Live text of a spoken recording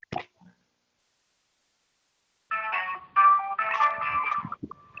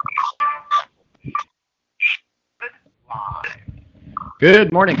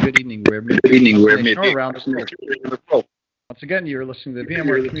Good morning, good evening, wherever Good evening, where you may be around the world. Once again, you're listening to the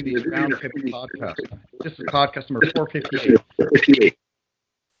VMware Community Roundtable podcast. This is podcast number 458.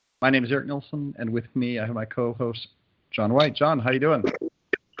 My name is Eric Nilsson, and with me I have my co-host, John White. John, how you doing?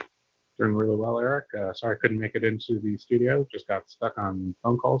 Doing really well, Eric. Sorry I couldn't make it into the studio. Just got stuck on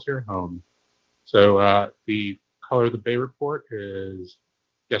phone calls here at home. So the color of the bay report is,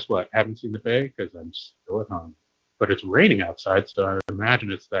 guess what? Haven't seen the bay because I'm still at home. But it's raining outside, so I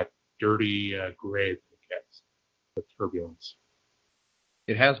imagine it's that dirty gray that it gets with turbulence.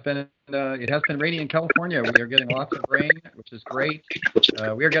 It has been rainy in California. We are getting lots of rain, which is great.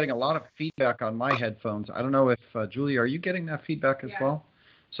 We are getting a lot of feedback on my headphones. I don't know if Julie, are you getting that feedback as well?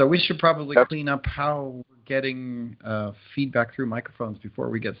 So we should probably clean up how we're getting feedback through microphones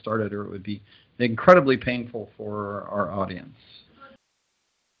before we get started, or it would be incredibly painful for our audience.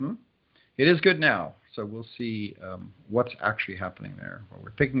 It is good now, so we'll see what's actually happening there. Well,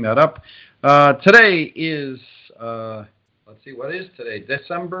 we're picking that up. Today is, let's see, what is today?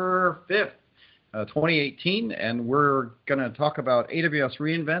 December 5th, 2018, and we're going to talk about AWS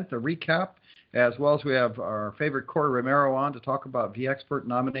reInvent, a recap, as well as we have our favorite Corey Romero on to talk about vExpert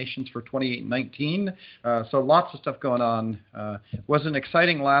nominations for 2019. So lots of stuff going on. It was an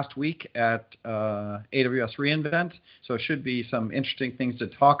exciting last week at AWS reInvent, so it should be some interesting things to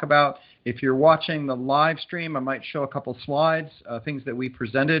talk about. If you're watching the live stream, I might show a couple slides, things that we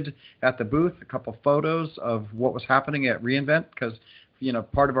presented at the booth, a couple photos of what was happening at reInvent, because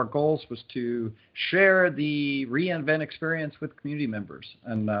part of our goals was to share the reInvent experience with community members.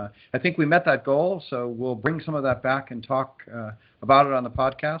 And I think we met that goal, so we'll bring some of that back and talk about it on the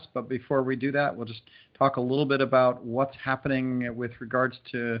podcast. But before we do that, we'll just talk a little bit about what's happening with regards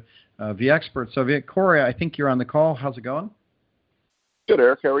to vExpert. So Corey, I think you're on the call. How's it going? Good,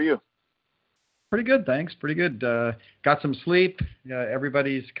 Eric. How are you? Pretty good, thanks. Pretty good. Got some sleep.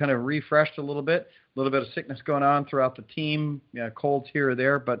 Everybody's kind of refreshed a little bit of sickness going on throughout the team, colds here or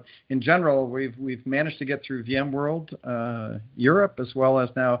there. But in general, we've managed to get through VMworld Europe as well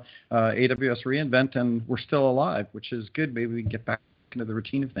as now AWS reInvent, and we're still alive, which is good. Maybe we can get back into the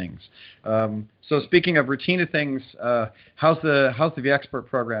routine of things. So speaking of routine of things, how's the vExpert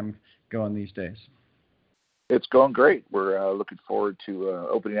program going these days? It's going great. We're looking forward to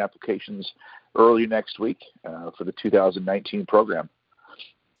opening applications early next week for the 2019 program.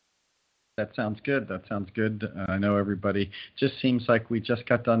 That sounds good. I know everybody just seems like we just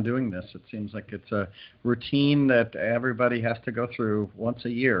got done doing this. It seems like it's a routine that everybody has to go through once a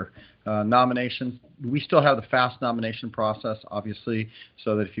year. Nominations, we still have the fast nomination process, obviously,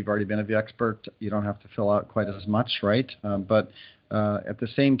 so that if you've already been a vExpert, you don't have to fill out quite as much, right? But at the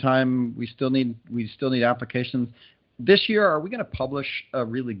same time, we still need applications. This year, are we going to publish a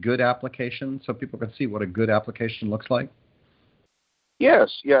really good application so people can see what a good application looks like?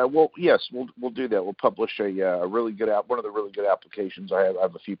 Yes, we'll do that. We'll publish a really good one of the really good applications. I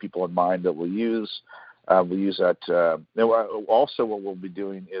have a few people in mind that we'll use. We'll use that. Also, what we'll be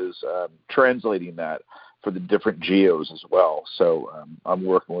doing is translating that for the different geos as well. So I'm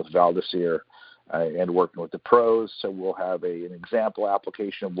working with Valdecir and working with the pros. So we'll have an example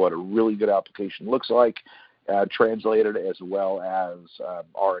application of what a really good application looks like, translated, as well as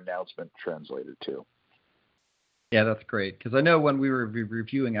our announcement translated too. Yeah, that's great, because I know when we were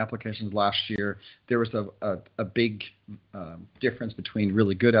reviewing applications last year, there was a big difference between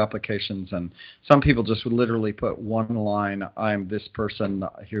really good applications, and some people just would literally put one line, I'm this person,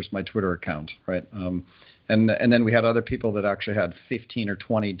 here's my Twitter account, right? And then we had other people that actually had 15 or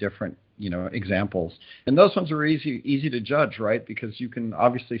 20 different examples. And those ones are easy to judge, right? Because you can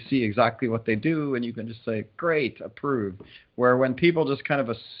obviously see exactly what they do, and you can just say, great, approve. Where when people just kind of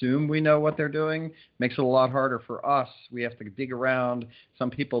assume we know what they're doing, makes it a lot harder for us. We have to dig around. Some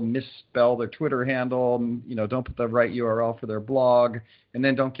people misspell their Twitter handle, don't put the right URL for their blog, and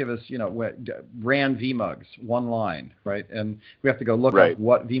then don't give us, ran vmugs, one line, right? And we have to go look at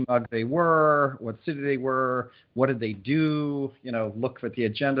what vmug they were, what city they were, what did they do, look at the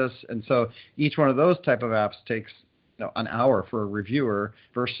agendas. And so each one of those type of apps takes an hour for a reviewer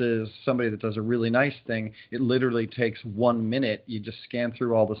versus somebody that does a really nice thing. It literally takes 1 minute. You just scan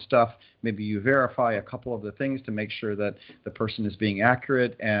through all the stuff. Maybe you verify a couple of the things to make sure that the person is being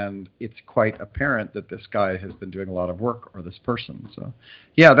accurate, and it's quite apparent that this guy has been doing a lot of work, or this person. So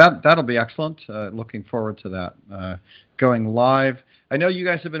yeah, that'll be excellent. Looking forward to that. Going live. I know you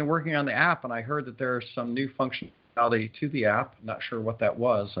guys have been working on the app, and I heard that there's some new functionality to the app. I'm not sure what that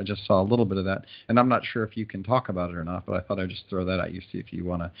was. I just saw a little bit of that, and I'm not sure if you can talk about it or not, but I thought I'd just throw that at you, see if you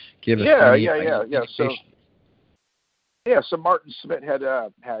want to give us any indication. Yeah, so Martin Smith had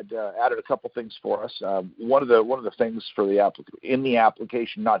added a couple things for us. One of the things for in the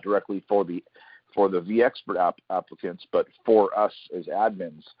application, not directly for the vExpert applicants, but for us as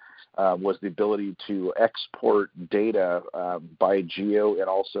admins, was the ability to export data by geo and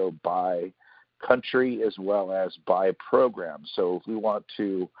also by country as well as by program. So if we want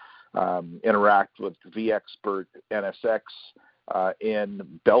to interact with vExpert NSX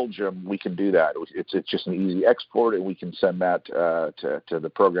in Belgium, we can do that. It's just an easy export, and we can send that to the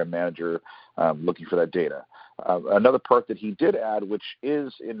program manager looking for that data. Another part that he did add, which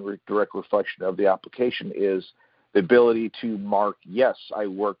is in direct reflection of the application, is the ability to mark, yes, I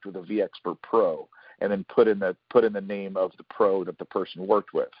worked with a vExpert Pro, and then put in the name of the pro that the person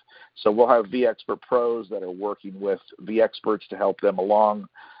worked with. So we'll have vExpert Pros that are working with vExperts to help them along,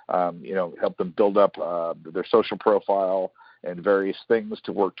 help them build up their social profile and various things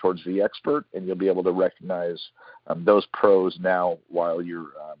to work towards vExpert, and you'll be able to recognize those pros now while you're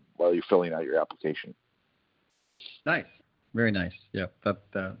filling out your application. Nice. Very nice. Yeah,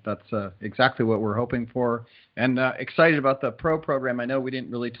 that's exactly what we're hoping for, and excited about the Pro program. I know we didn't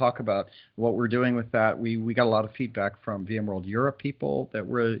really talk about what we're doing with that. We got a lot of feedback from VMworld Europe people that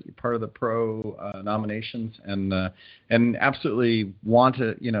were part of the Pro nominations, and absolutely want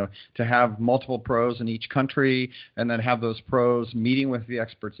to have multiple pros in each country, and then have those pros meeting with the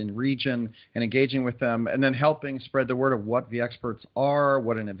experts in region and engaging with them, and then helping spread the word of what the experts are,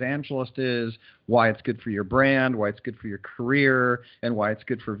 what an evangelist is, why it's good for your brand, why it's good for your career, and why it's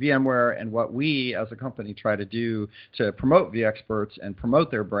good for VMware, and what we as a company try to do to promote vExperts and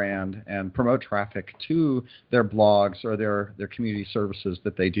promote their brand and promote traffic to their blogs or their community services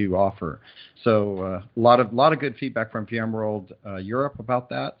that they do offer. So a lot of good feedback from VMworld Europe about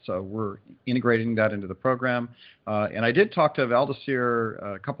that. So we're integrating that into the program. And I did talk to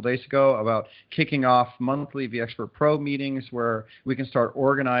Valdecir a couple days ago about kicking off monthly vExpert Pro meetings where we can start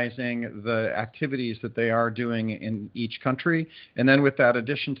organizing the activities that they are doing in each country. And then with that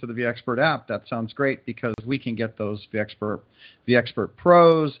addition to the vExpert app, that sounds great because we can get those vExpert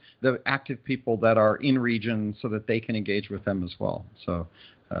Pros, the active people that are in region, so that they can engage with them as well. So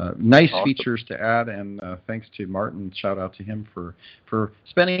nice awesome features to add, and thanks to Martin. Shout out to him for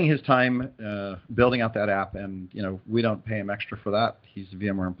spending his time building out that app. And we don't pay him extra for that. He's a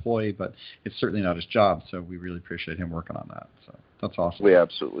VMware employee, but it's certainly not his job. So we really appreciate him working on that. So that's awesome. We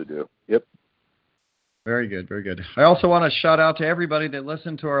absolutely do. Yep. Very good, very good. I also want to shout out to everybody that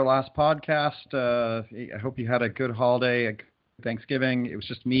listened to our last podcast. I hope you had a good holiday, Thanksgiving. It was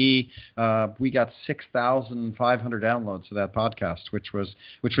just me. We got 6,500 downloads to that podcast, which was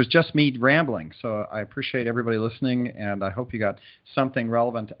just me rambling. So I appreciate everybody listening, and I hope you got something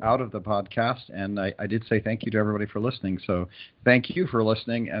relevant out of the podcast. And I did say thank you to everybody for listening. So thank you for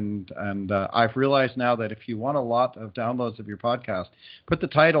listening. And I've realized now that if you want a lot of downloads of your podcast, put the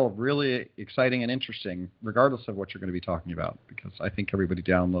title really exciting and interesting, regardless of what you're going to be talking about, because I think everybody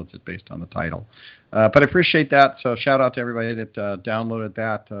downloads it based on the title. But I appreciate that. So shout out to everybody that downloaded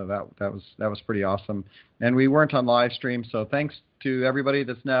that. That was pretty awesome. And we weren't on live stream, so thanks to everybody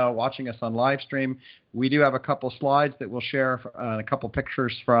that's now watching us on live stream. We do have a couple slides that we'll share, a couple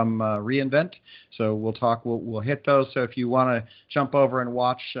pictures from reInvent. So we'll hit those. So if you want to jump over and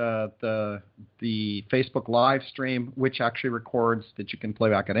watch the Facebook live stream, which actually records that you can play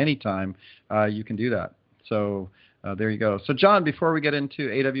back at any time, you can do that. So there you go. So John, before we get into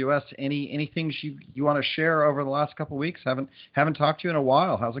AWS, any things you want to share over the last couple of weeks? Haven't talked to you in a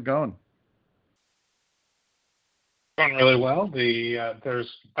while. How's it going? Going really well. There's,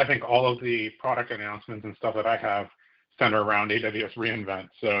 I think, all of the product announcements and stuff that I have center around AWS reInvent.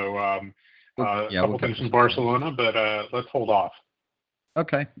 So a couple things in Barcelona, but let's hold off.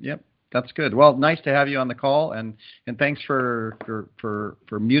 Okay. Yep. That's good. Well, nice to have you on the call, and thanks for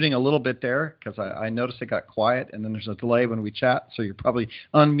muting a little bit there, because I noticed it got quiet, and then there's a delay when we chat, so you're probably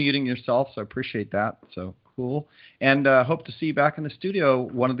unmuting yourself. So I appreciate that. So cool, and hope to see you back in the studio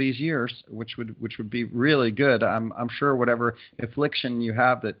one of these years, which would be really good. I'm sure whatever affliction you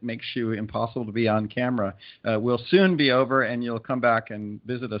have that makes you impossible to be on camera will soon be over, and you'll come back and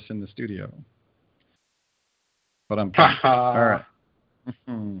visit us in the studio. But I'm all right.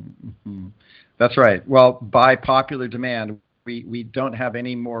 That's right. Well, by popular demand, we don't have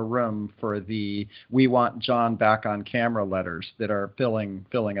any more room for the "We want John back on camera" letters that are filling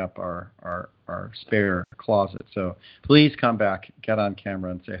up our spare closet. So please come back, get on camera,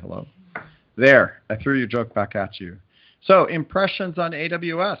 and say hello. There, I threw your joke back at you. So impressions on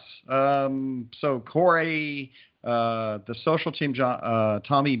AWS. So Corey the social team,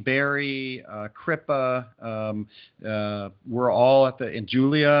 Tommy Barry, Crippa, we're all and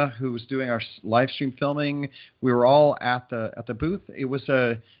Julia, who was doing our live stream filming. We were all at the booth. It was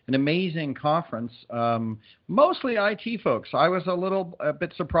an amazing conference. Mostly IT folks. I was a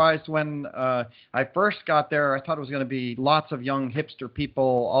bit surprised when I first got there. I thought it was going to be lots of young hipster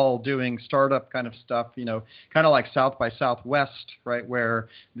people all doing startup kind of stuff, kind of like South by Southwest, right, where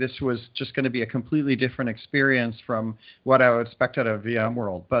this was just going to be a completely different experience from what I would expect out of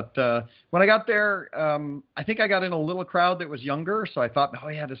VMworld. But when I got there, I think I got in a little crowd that was younger, so I thought, oh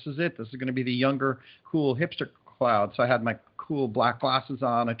yeah, this is it. This is going to be the younger, cool hipster crowd. So I had my cool black glasses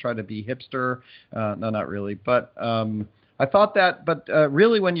on. I tried to be hipster. No, not really. But I thought that, but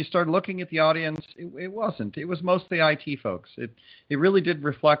really when you started looking at the audience, it wasn't. It was mostly IT folks. It really did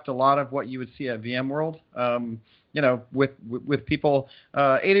reflect a lot of what you would see at VMworld. With people,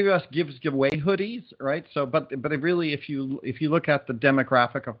 AWS gives away hoodies, right? So, but it really, if you look at the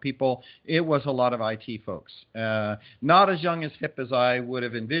demographic of people, it was a lot of IT folks. Not as young as hip as I would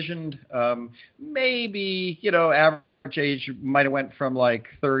have envisioned. Maybe, average age might have went from like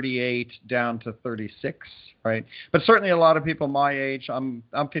 38 down to 36, right? But certainly a lot of people my age. I'm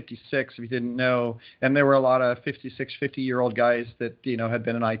 56, if you didn't know, and there were a lot of 56, 50-year-old guys that had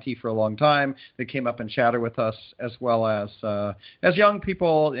been in IT for a long time. They came up and chatted with us, as well as young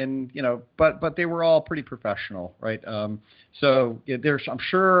people, and but they were all pretty professional, right? So there's, I'm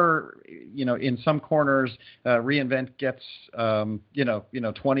sure, in some corners, reInvent gets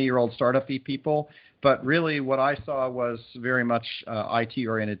 20-year-old startup-y people. But really what I saw was very much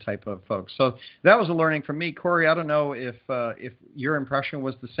IT-oriented type of folks. So that was a learning for me. Corey, I don't know if your impression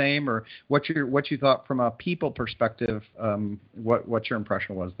was the same, or what you thought from a people perspective, what your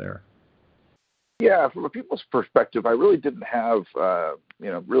impression was there. Yeah, from a people's perspective, I really didn't have,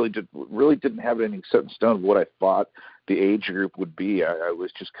 really didn't have anything set in stone of what I thought the age group would be. I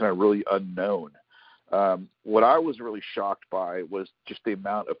was just kind of really unknown. What I was really shocked by was just the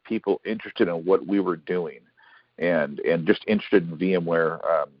amount of people interested in what we were doing, and just interested in VMware,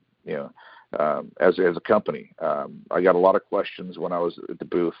 as a company. I got a lot of questions when I was at the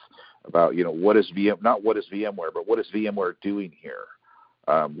booth about, what is VMware, but what is VMware doing here,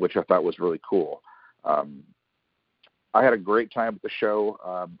 which I thought was really cool. I had a great time at the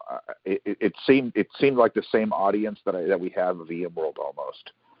show. It seemed like the same audience that we have at VMworld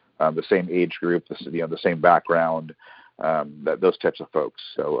almost. The same age group, the same background, those types of folks.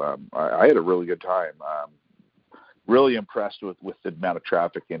 So I had a really good time. Really impressed with the amount of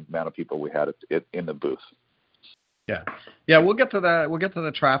traffic and amount of people we had in the booth. Yeah, we'll get to that. We'll get to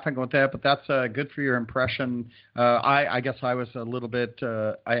the traffic with that, but that's good for your impression. I guess I was a little bit.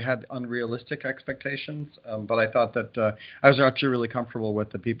 I had unrealistic expectations, but I thought that I was actually really comfortable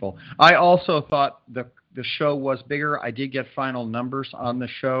with the people. I also thought the show was bigger. I did get final numbers on the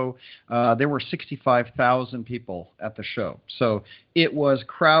show. There were 65,000 people at the show. So it was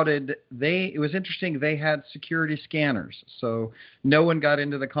crowded. It was interesting. They had security scanners. So no one got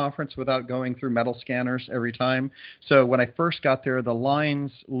into the conference without going through metal scanners every time. So when I first got there, the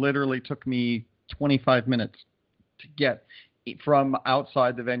lines literally took me 25 minutes to get from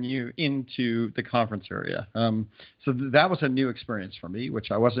outside the venue into the conference area. So that was a new experience for me,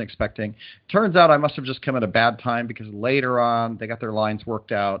 which I wasn't expecting. Turns out I must have just come at a bad time, because later on they got their lines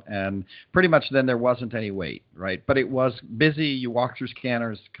worked out, and pretty much then there wasn't any wait, right? But it was busy. You walk through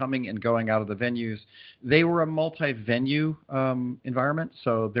scanners coming and going out of the venues. They were a multi-venue environment.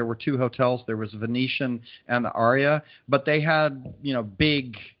 So there were two hotels. There was Venetian and the Aria, but they had,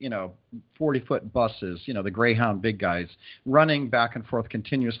 big, 40-foot buses, the Greyhound big guys, running back and forth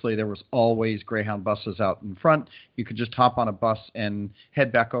continuously. There was always Greyhound buses out in front. You could just hop on a bus and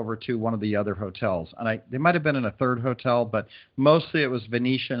head back over to one of the other hotels. And they might have been in a third hotel, but mostly it was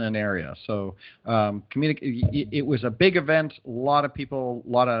Venetian and Area. So it was a big event, a lot of people,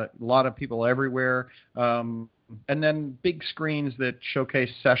 a lot of people everywhere. And then big screens that showcase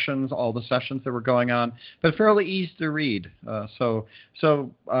sessions, all the sessions that were going on, but fairly easy to read. So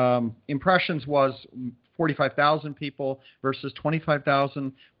impressions was 45,000 people versus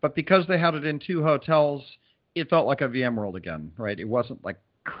 25,000, but because they had it in two hotels, it felt like a VMworld again, right? It wasn't like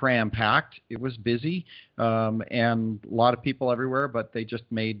cram-packed. It was busy, and a lot of people everywhere, but they just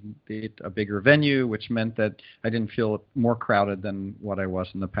made it a bigger venue, which meant that I didn't feel more crowded than what I was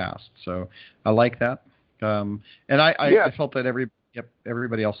in the past. So I like that. And I felt that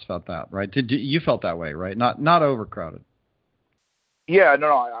everybody else felt that, right? You felt that way, right? Not overcrowded. Yeah, no,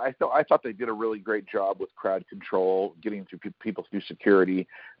 I thought they did a really great job with crowd control, getting through people through security.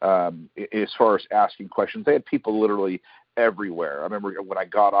 As far as asking questions, they had people literally everywhere. I remember when I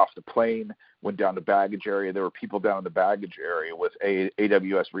got off the plane, went down to baggage area, there were people down in the baggage area with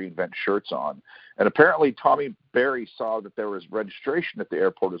AWS reInvent shirts on. And apparently Tommy Berry saw that there was registration at the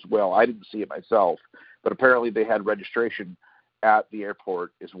airport as well. I didn't see it myself, but apparently they had registration at the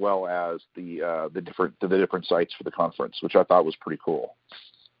airport as well as the different sites for the conference, which I thought was pretty cool.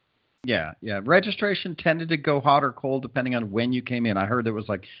 Yeah. Registration tended to go hot or cold depending on when you came in. I heard there was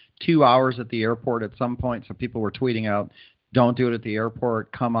like 2 hours at the airport at some point, so people were tweeting out, "Don't do it at the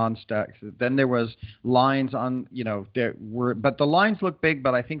airport. Come on, Stacks." Then there was lines on, but the lines look big,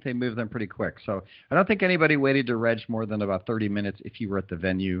 but I think they moved them pretty quick. So I don't think anybody waited to reg more than about 30 minutes if you were at the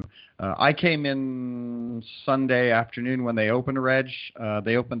venue. I came in Sunday afternoon when they opened reg.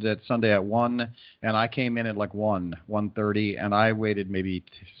 They opened it Sunday at 1, and I came in at like 1:30, and I waited maybe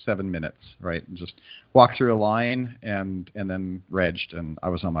 7 minutes, right? And just walked through a line and then regged, and I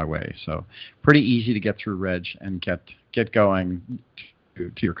was on my way. So pretty easy to get through reg and get going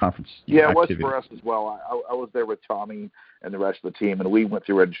to your conference. Yeah, it was for us as well. I was there with Tommy and the rest of the team, and we went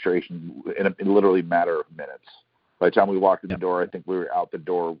through registration in literally a matter of minutes. By the time we walked in the door, I think we were out the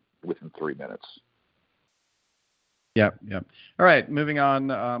door within 3 minutes. Yep. All right, moving on.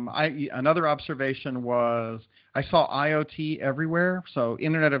 Another observation was I saw IoT everywhere. So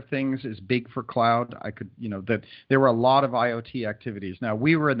Internet of Things is big for cloud. That there were a lot of IoT activities. Now,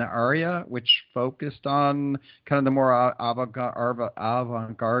 we were in the area which focused on kind of the more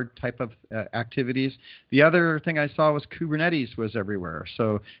avant-garde type of activities. The other thing I saw was Kubernetes was everywhere.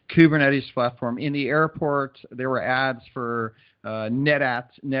 So Kubernetes platform. In the airport, there were ads for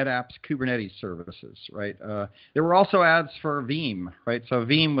NetApp's Kubernetes services, right? There were also ads for Veeam, right? So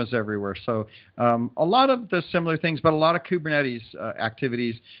Veeam was everywhere. So a lot of the similar things, but a lot of Kubernetes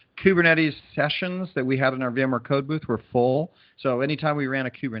activities. Kubernetes sessions that we had in our VMware code booth were full. So anytime we ran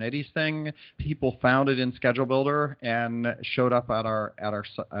a Kubernetes thing, people found it in Schedule Builder and showed up at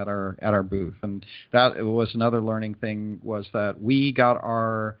our booth. And that was another learning thing, was that we got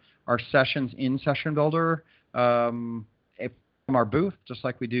our sessions in Session Builder from our booth, just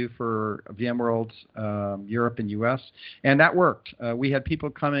like we do for VMworld Europe and US, and that worked. We had people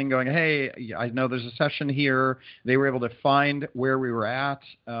coming going, "Hey, I know there's a session here." They were able to find where we were at.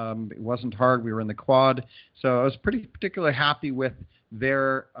 It wasn't hard. We were in the quad, so I was particularly happy with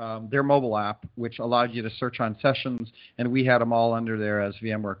their mobile app, which allowed you to search on sessions, and we had them all under there as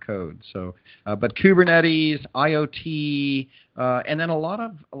VMware code. So, but Kubernetes, IoT, and then a lot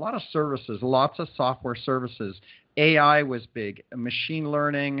of services, lots of software services. AI was big. Machine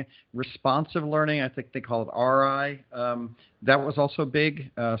learning, responsive learning, I think they call it RI. That was also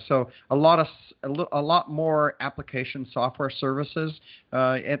big. So a lot more application software services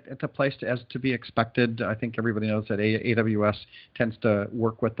at the place as to be expected. I think everybody knows that AWS tends to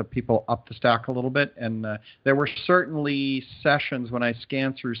work with the people up the stack a little bit. And there were certainly sessions, when I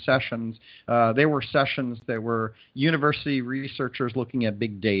scanned through sessions, there were sessions that were university researchers looking at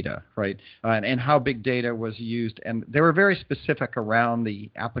big data, right? And how big data was used. And they were very specific around the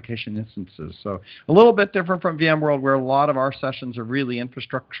application instances. So a little bit different from VMworld, where a lot of our sessions are really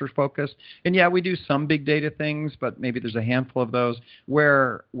infrastructure focused. And yeah, we do some big data things, but maybe there's a handful of those.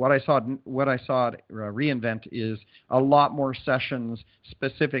 Where what I saw at reInvent is a lot more sessions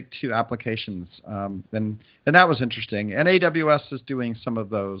specific to applications, and that was interesting. And AWS is doing some of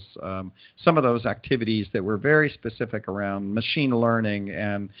those activities that were very specific around machine learning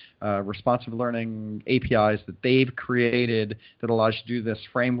and responsive learning APIs that they've created that allows you to do this,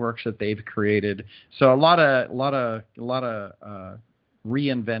 frameworks that they've created. So a lot of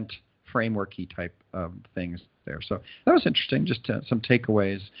reInvent frameworky type of things there. So that was interesting, just some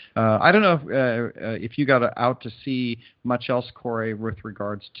takeaways. I don't know if you got out to see much else, Corey, with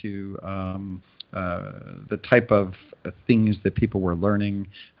regards to the type of things that people were learning.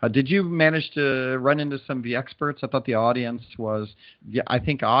 Did you manage to run into some of the experts? I thought the audience was, I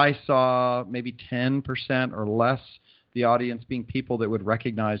think I saw maybe 10% or less the audience being people that would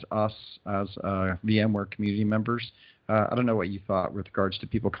recognize us as VMware community members. I don't know what you thought with regards to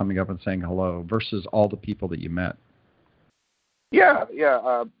people coming up and saying hello versus all the people that you met. Yeah,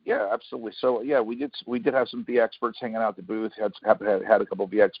 absolutely. So yeah, we did have some V-experts hanging out at the booth. Had a couple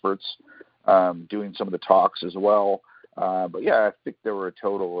of V-experts doing some of the talks as well. But yeah, I think there were a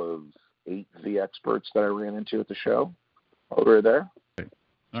total of 8 V-experts that I ran into at the show over there. Right.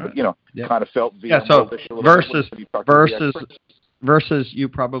 So, kind of felt VMware. So versus you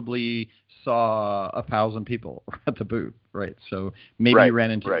probably saw 1,000 people at the booth, right? So maybe you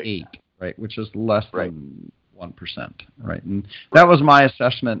ran into 8, right? Which is less than 1%, right? And that was my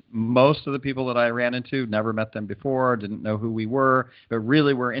assessment. Most of the people that I ran into never met them before, didn't know who we were, but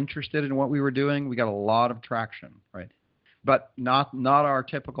really were interested in what we were doing. We got a lot of traction, right? but not our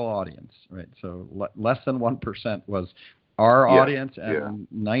typical audience, right? So less than 1% was our Yeah. audience, and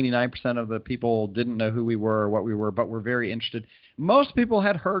 99% of the people didn't know who we were or what we were, but were very interested. Most people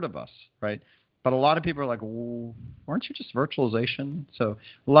had heard of us, right? But a lot of people are like, well, weren't you just virtualization? So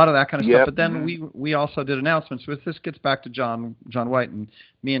a lot of that kind of stuff. But then we also did announcements. So this gets back to John White, and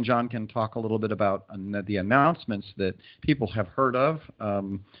me and John can talk a little bit about the announcements that people have heard of.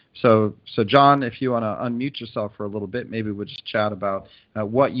 So John, if you want to unmute yourself for a little bit, maybe we'll just chat about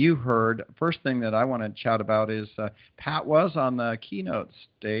what you heard. First thing that I want to chat about is Pat was on the keynote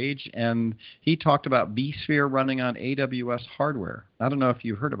stage, and he talked about vSphere running on AWS hardware. I don't know if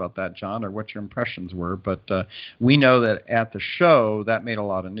you heard about that, John, or what your impressions were, but we know that at the show that made a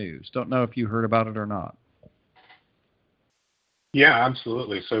lot of news. Don't know if you heard about it or not. Yeah,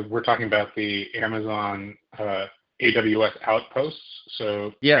 absolutely. So we're talking about the Amazon AWS Outposts.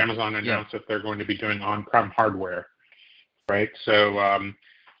 So Amazon announced that they're going to be doing on-prem hardware, right? So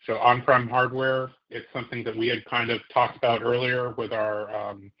on-prem hardware, it's something that we had kind of talked about earlier with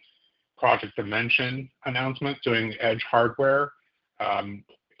our Project Dimension announcement, doing edge hardware.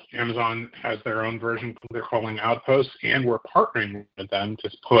 Amazon has their own version they're calling Outposts, and we're partnering with them to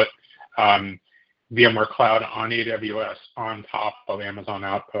put VMware Cloud on AWS on top of Amazon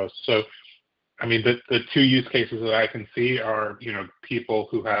Outposts. So, I mean, the two use cases that I can see are, people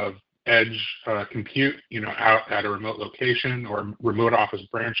who have edge compute, out at a remote location or remote office,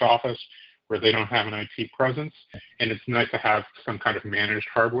 branch office, where they don't have an IT presence. And it's nice to have some kind of managed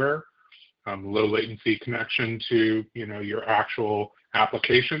hardware, low latency connection to, your actual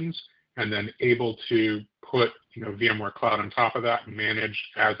applications, and then able to put, VMware Cloud on top of that and manage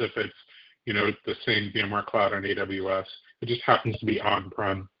as if it's, the same VMware Cloud on AWS. It just happens to be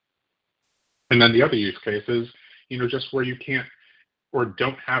on-prem. And then the other use case is, just where you can't or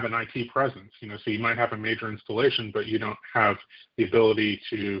don't have an IT presence. So you might have a major installation, but you don't have the ability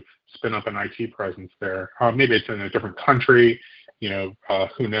to spin up an IT presence there. Maybe it's in a different country,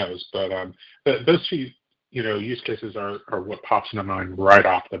 who knows. But those two, use cases are what pops into mind right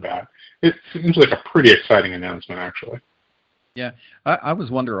off the bat. It seems like a pretty exciting announcement, actually. Yeah, I was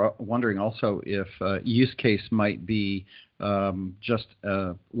wondering also if use case might be just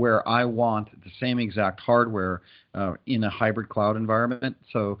where I want the same exact hardware in a hybrid cloud environment.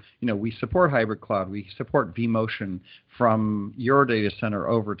 So, we support hybrid cloud. We support vMotion from your data center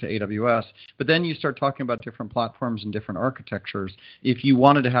over to AWS. But then you start talking about different platforms and different architectures. If you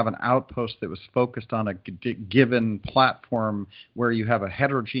wanted to have an outpost that was focused on a given platform where you have a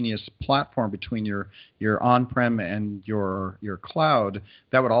heterogeneous platform between your on-prem and your cloud,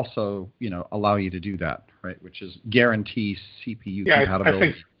 that would also, allow you to do that, right? Which is guarantee CPU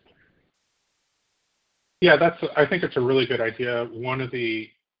compatibility. I think it's a really good idea. One of the,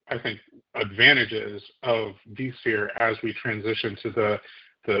 advantages of vSphere as we transition to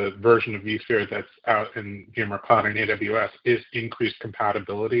the version of vSphere that's out in VMware Cloud and AWS is increased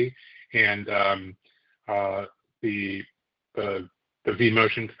compatibility, and the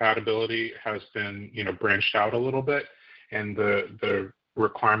vMotion compatibility has been branched out a little bit, and the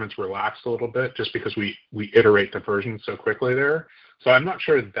requirements relaxed a little bit just because we iterate the version so quickly there. So I'm not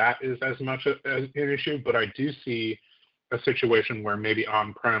sure that is as much as an issue, but I do see a situation where maybe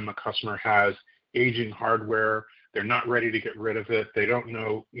on-prem a customer has aging hardware, they're not ready to get rid of it, they don't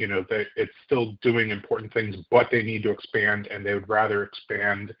know, that it's still doing important things, but they need to expand, and they would rather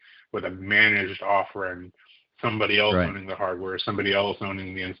expand with a managed offering, somebody else owning the hardware, somebody else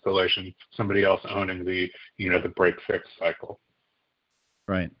owning the installation, somebody else owning the, the break-fix cycle.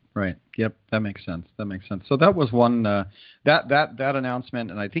 Right. Yep, that makes sense. So that was one that announcement,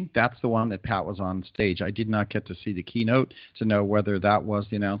 and I think that's the one that Pat was on stage. I did not get to see the keynote to know whether that was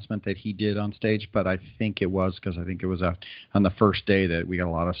the announcement that he did on stage, but I think it was, because I think it was on the first day that we got a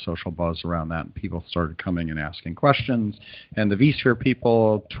lot of social buzz around that, and people started coming and asking questions. And the vSphere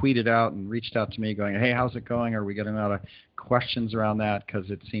people tweeted out and reached out to me going, "Hey, how's it going? Are we getting a lot of questions around that?" Because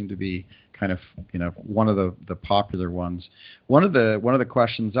it seemed to be kind of, one of the popular ones. One of the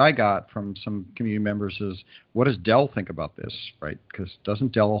questions I got from some community members is, what does Dell think about this, right? Because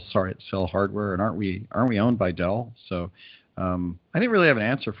doesn't Dell sell hardware, and aren't we owned by Dell? So I didn't really have an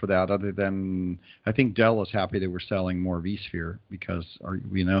answer for that, other than I think Dell is happy that we're selling more vSphere, because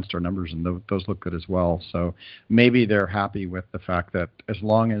we announced our numbers and those look good as well. So maybe they're happy with the fact that as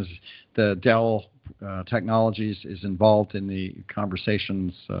long as the Dell Technologies is involved in the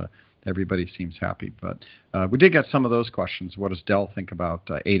conversations, everybody seems happy. But we did get some of those questions. What does Dell think about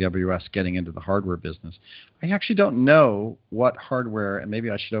AWS getting into the hardware business? I actually don't know what hardware, and maybe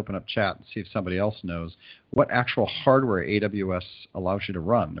I should open up chat and see if somebody else knows what actual hardware AWS allows you to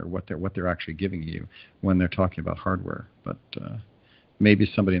run, or what they're actually giving you when they're talking about hardware. But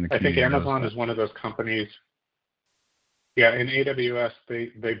maybe somebody in the community I think Amazon knows is one of those companies. Yeah, in AWS,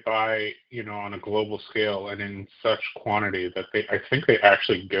 they buy, on a global scale and in such quantity that I think they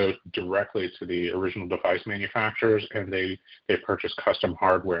actually go directly to the original device manufacturers, and they purchase custom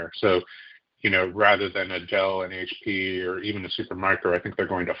hardware. So, rather than a Dell and HP or even a Supermicro, I think they're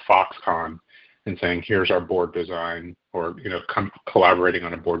going to Foxconn and saying, here's our board design, or, collaborating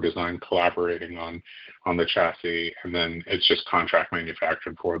on a board design, collaborating on the chassis, and then it's just contract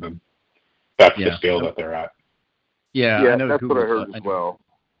manufactured for them. That's the scale that they're at. Yeah, yeah, I know that's Google, what I heard as well.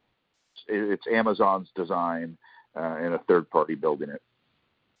 It's Amazon's design and a third party building it.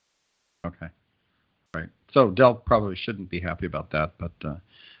 Okay, right. So Dell probably shouldn't be happy about that, but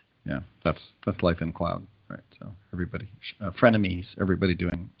yeah, that's life in cloud, right? So everybody, frenemies, everybody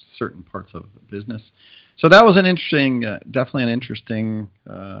doing certain parts of the business. So that was an interesting, definitely an interesting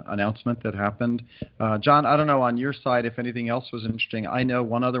announcement that happened. John, I don't know on your side if anything else was interesting. I know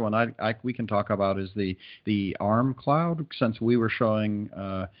one other one we can talk about is the ARM cloud, since we were showing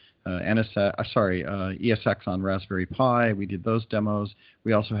ESX on Raspberry Pi. We did those demos.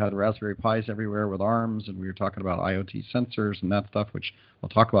 We also had Raspberry Pis everywhere with ARMs, and we were talking about IoT sensors and that stuff, which we'll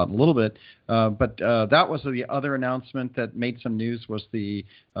talk about in a little bit. But that was the other announcement that made some news, was the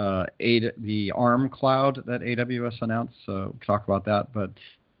ARM cloud that AWS announced. So we'll talk about that. But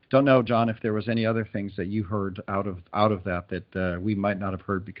don't know, John, if there was any other things that you heard out of that we might not have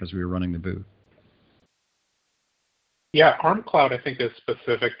heard because we were running the booth. Yeah, ARM Cloud, I think, is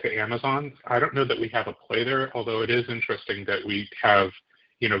specific to Amazon. I don't know that we have a play there, although it is interesting that we have,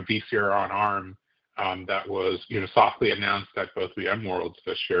 vSphere on ARM that was, softly announced at both VMworlds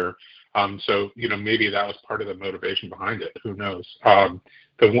this year. So, maybe that was part of the motivation behind it. Who knows?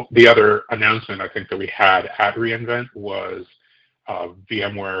 The other announcement I think that we had at reInvent was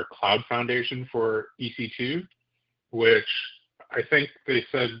VMware Cloud Foundation for EC2, which I think they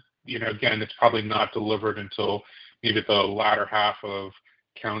said, again, it's probably not delivered until maybe the latter half of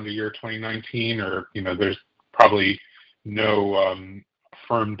calendar year 2019, or, there's probably no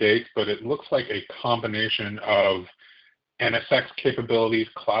firm date, but it looks like a combination of NSX capabilities,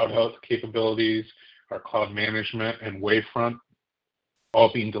 cloud health capabilities, our cloud management, and Wavefront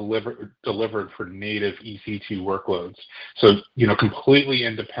all being delivered for native EC2 workloads. So, completely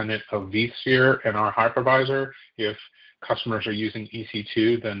independent of vSphere and our hypervisor. If customers are using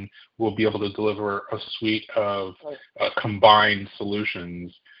EC2, then we'll be able to deliver a suite of combined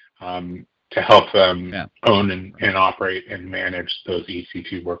solutions to help them own and operate and manage those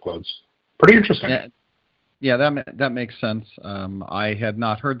EC2 workloads. Pretty interesting. Yeah, that makes sense. I had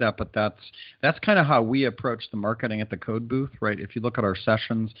not heard that, but that's kind of how we approach the marketing at the Code Booth, right? If you look at our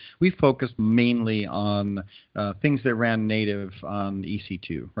sessions, we focused mainly on things that ran native on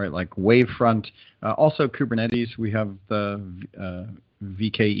EC2, right? Like Wavefront, also Kubernetes. We have the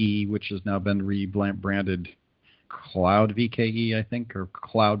VKE, which has now been rebranded Cloud VKE, I think, or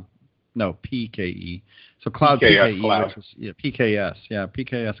PKE. So Cloud PKE, Cloud.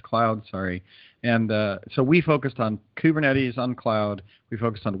 PKS Cloud, sorry. And so we focused on Kubernetes on cloud. We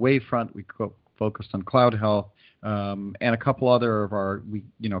focused on Wavefront. We focused on Cloud Health, and a couple other of our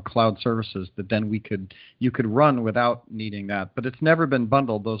cloud services that then you could run without needing that. But it's never been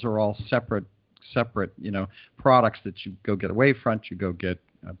bundled. Those are all separate products that you go get a Wavefront, you go get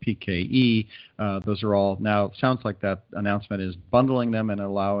PKE. Those are all now. Sounds like that announcement is bundling them and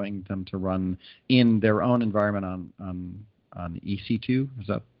allowing them to run in their own environment on EC2. Is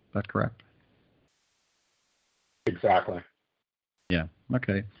that correct? Exactly. Yeah.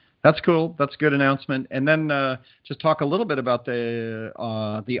 Okay. That's cool. That's a good announcement. And then just talk a little bit about the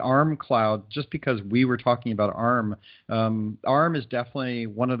ARM cloud, just because we were talking about ARM. ARM is definitely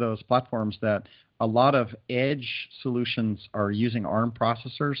one of those platforms that a lot of edge solutions are using ARM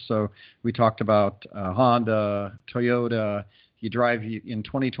processors. So we talked about Honda, Toyota. You drive in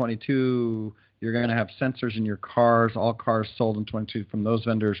 2022. You're going to have sensors in your cars. All cars sold in 22 from those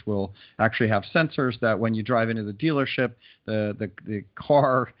vendors will actually have sensors that when you drive into the dealership, the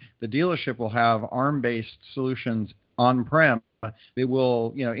dealership will have ARM-based solutions on-prem it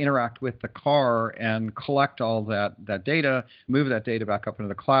will, interact with the car and collect all that data, move that data back up into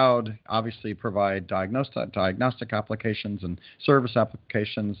the cloud, obviously provide diagnostic applications and service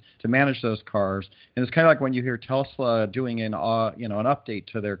applications to manage those cars. And it's kind of like when you hear Tesla doing an update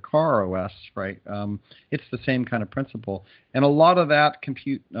to their car OS, right? It's the same kind of principle. And a lot of that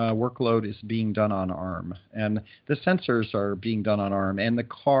compute workload is being done on ARM, and the sensors are being done on ARM, and the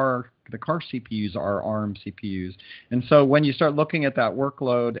car CPUs are ARM CPUs. And so when you start looking at that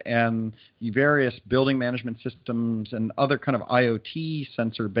workload and the various building management systems and other kind of IoT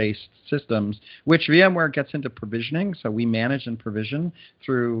sensor-based systems, which VMware gets into provisioning, so we manage and provision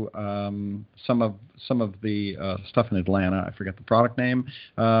through some of the stuff in Atlanta. I forget the product name,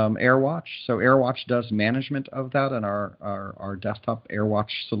 AirWatch. So AirWatch does management of that, and our desktop AirWatch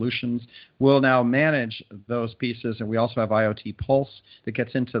solutions will now manage those pieces, and we also have IoT Pulse that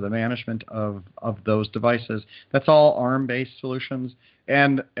gets into the management of those devices. That's all ARM-based solutions.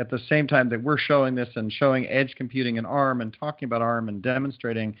 And at the same time that we're showing this and showing edge computing in ARM and talking about ARM and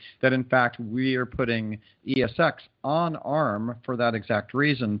demonstrating that, in fact, we are putting ESX on ARM for that exact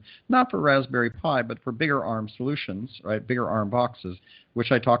reason, not for Raspberry Pi, but for bigger ARM solutions, right? Bigger ARM boxes,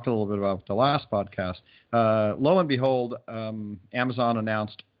 which I talked a little bit about the last podcast. Lo and behold, Amazon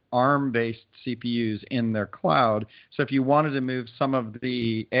announced ARM-based CPUs in their cloud. So if you wanted to move some of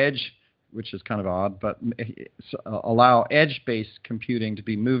the edge, which is kind of odd, but allow edge-based computing to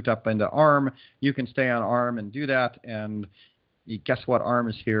be moved up into ARM, you can stay on ARM and do that. And guess what? ARM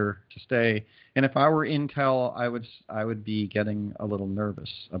is here to stay. And if I were Intel, I would be getting a little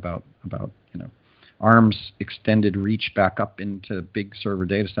nervous about ARM's extended reach back up into big server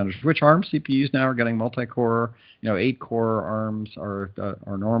data centers, which ARM CPUs now are getting multi-core. 8-core ARMs are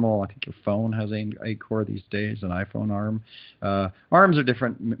normal. I think your phone has 8-core these days, an iPhone ARM. ARMs are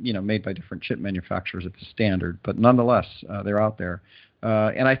different, made by different chip manufacturers. It's a standard, but nonetheless, they're out there.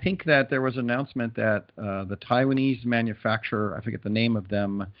 And I think that there was an announcement that the Taiwanese manufacturer, I forget the name of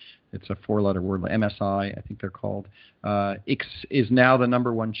them, it's a 4-letter word, MSI, I think they're called, is now the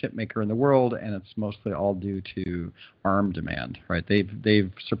number one chip maker in the world, and it's mostly all due to ARM demand, right?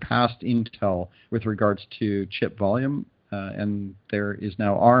 They've surpassed Intel with regards to chip volume, and there is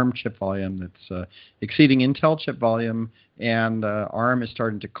now ARM chip volume that's exceeding Intel chip volume, and ARM is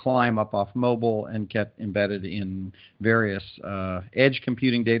starting to climb up off mobile and get embedded in various edge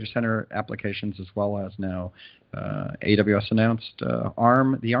computing data center applications, as well as now AWS announced the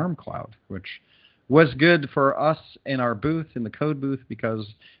ARM cloud, which was good for us in our booth, in the code booth, because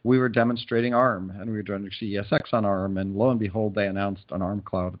we were demonstrating ARM, and we were trying to see ESX on ARM, and lo and behold, they announced an ARM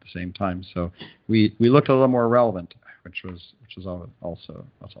cloud at the same time. So we looked a little more relevant, which was also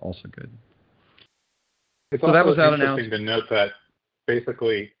good. It's so also that was that interesting to note that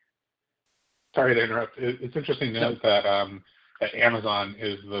basically, sorry to interrupt, it's interesting to note that Amazon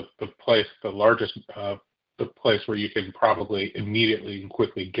is the largest place where you can probably immediately and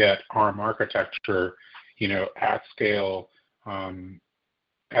quickly get ARM architecture, at scale,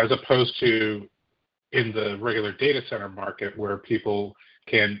 as opposed to in the regular data center market where people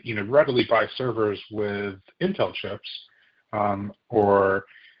can, readily buy servers with Intel chips, but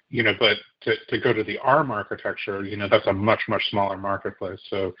to go to the ARM architecture, that's a much, much smaller marketplace.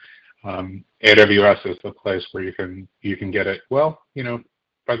 So AWS is the place where you can get it,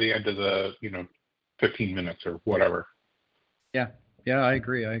 by the end of the, 15 minutes or whatever. Yeah, I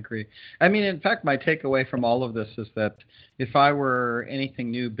agree. I mean, in fact, my takeaway from all of this is that if I were anything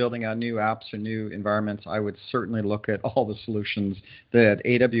new, building out new apps or new environments, I would certainly look at all the solutions that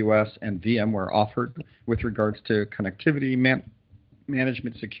AWS and VMware offered with regards to connectivity,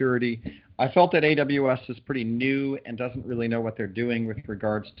 management, security. I felt that AWS is pretty new and doesn't really know what they're doing with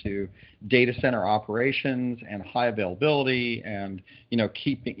regards to data center operations and high availability, and you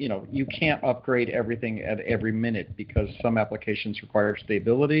can't upgrade everything at every minute because some applications require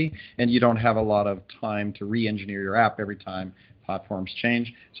stability and you don't have a lot of time to re-engineer your app every time platforms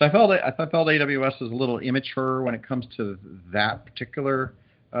change. So I felt AWS is a little immature when it comes to that particular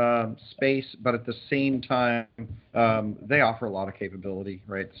space, but at the same time, they offer a lot of capability,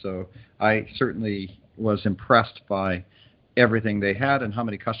 right? So I certainly was impressed by everything they had and how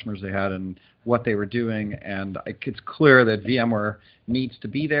many customers they had and what they were doing. And it's clear that VMware needs to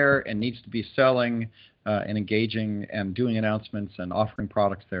be there and needs to be selling and engaging and doing announcements and offering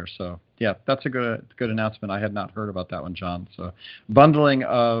products there. So yeah, that's a good announcement. I had not heard about that one, John. So bundling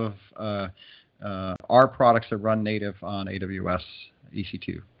of our products that run native on AWS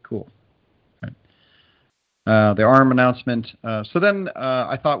EC2. Cool. Right. the ARM announcement. So then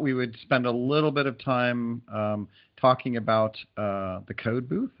I thought we would spend a little bit of time talking about the code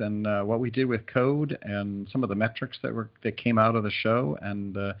booth and what we did with code and some of the metrics that came out of the show.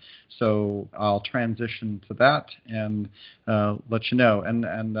 And so I'll transition to that and let you know.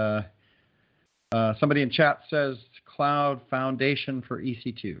 And somebody in chat says Cloud Foundation for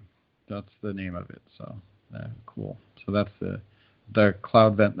EC2. That's the name of it. So cool. So that's the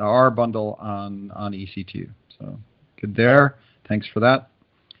Cloud R bundle on EC2. So good there. Thanks for that.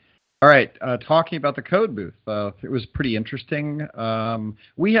 All right, talking about the code booth, it was pretty interesting.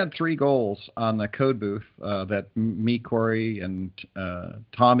 We had 3 goals on the code booth that me, Corey, and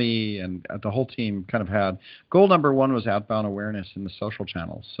Tommy, and the whole team kind of had. Goal number 1 was outbound awareness in the social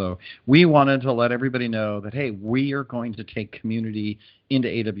channels. So we wanted to let everybody know that, hey, we are going to take community into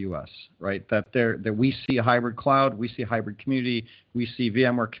AWS, right? That we see a hybrid cloud, we see a hybrid community, we see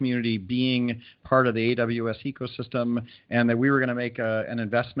VMware community being part of the AWS ecosystem, and that we were going to make an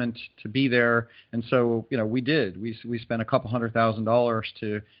investment to be there. And so, we did. We spent a couple $100,000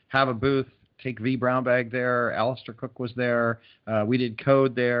 to have a booth, take V. Brownbag there, Alistair Cook was there, we did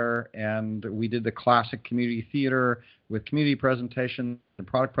code there, and we did the classic community theater with community presentations and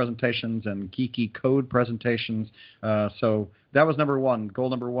product presentations and geeky code presentations. So that was number 1. Goal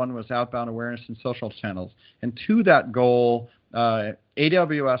number 1 was outbound awareness in social channels. And to that goal,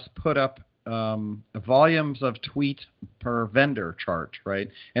 AWS put up volumes of tweet per vendor chart, right?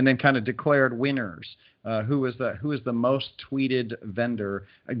 And then kind of declared winners. Who is the most tweeted vendor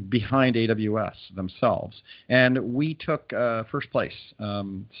behind AWS themselves? And we took first place.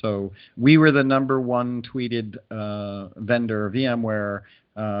 So we were the number 1 tweeted vendor, VMware.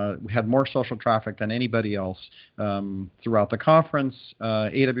 We had more social traffic than anybody else throughout the conference.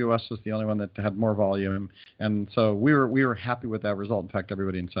 AWS was the only one that had more volume, and so we were happy with that result. In fact,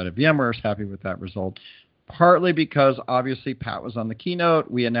 everybody inside of VMware is happy with that result. Partly because obviously Pat was on the keynote.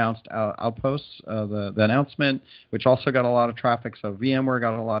 We announced Outposts, the announcement, which also got a lot of traffic. So VMware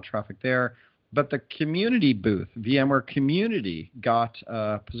got a lot of traffic there. But the community booth, VMware Community, got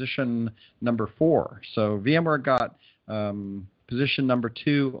position number 4. So VMware got position number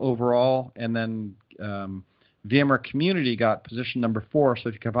 2 overall, and then VMware Community got position number 4. So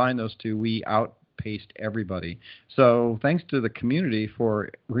if you combine those two, we outpaced everybody. So thanks to the community for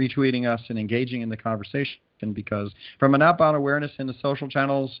retweeting us and engaging in the conversation, because from an outbound awareness in the social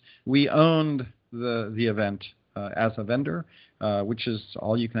channels, we owned the event as a vendor, which is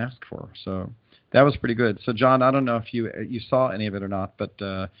all you can ask for. So that was pretty good. So John, I don't know if you saw any of it or not,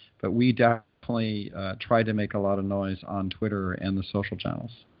 but we definitely tried to make a lot of noise on Twitter and the social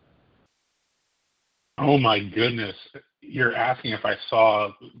channels. Oh my goodness. You're asking if I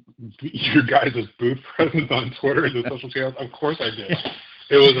saw your guys' booth presence on Twitter and the social channels? Of course I did.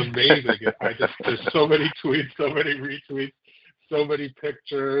 It was amazing. There's so many tweets, so many retweets, so many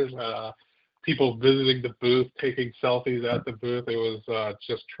pictures, people visiting the booth, taking selfies at the booth. It was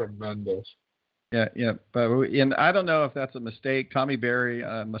just tremendous. Yeah, and I don't know if that's a mistake. Tommy Berry,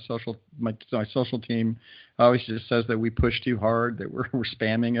 my social team, always just says that we push too hard, that we're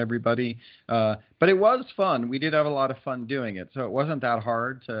spamming everybody. But it was fun. We did have a lot of fun doing it, so it wasn't that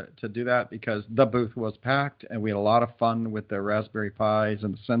hard to do that because the booth was packed, and we had a lot of fun with the Raspberry Pis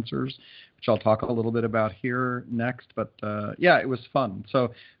and the sensors, which I'll talk a little bit about here next. But yeah, it was fun.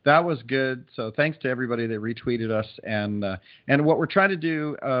 So that was good. So thanks to everybody that retweeted us. And what we're trying to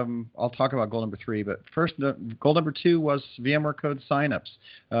do, I'll talk about goal number 3. But first, goal number 2 was VMware Code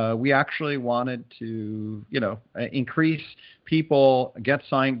signups. We actually wanted to, increase people, get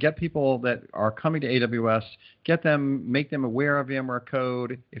people that are coming to AWS, make them aware of VMware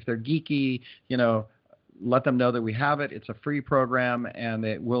Code. If they're geeky, let them know that we have it. It's a free program, and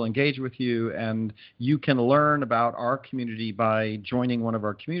it will engage with you, and you can learn about our community by joining one of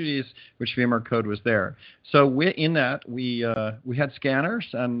our communities, which VMware Code was there. So we had scanners,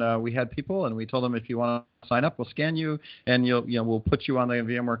 and we had people, and we told them, if you want to sign up, we'll scan you, and we'll put you on the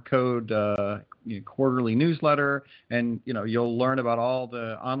VMware Code quarterly newsletter, and you'll learn about all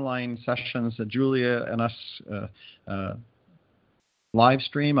the online sessions that Julia and us live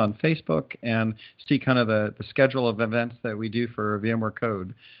stream on Facebook, and see kind of the schedule of events that we do for VMware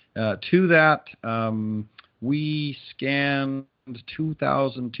Code. To that, we scanned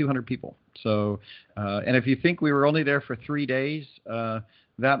 2,200 people. So, and if you think we were only there for 3 days,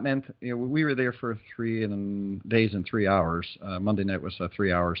 that meant we were there for 3 days and 3 hours. Monday night was a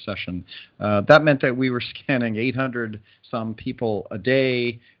 3-hour session. That meant that we were scanning 800 some people a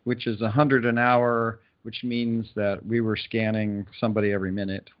day, which is 100 an hour, which means that we were scanning somebody every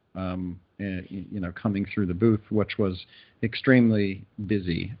minute, coming through the booth, which was extremely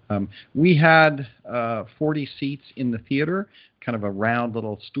busy. We had 40 seats in the theater, kind of a round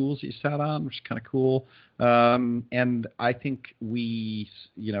little stools you sat on, which is kind of cool. And I think we,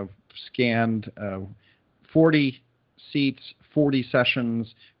 scanned 40 seats, 40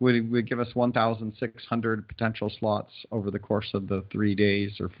 sessions would give us 1,600 potential slots over the course of the 3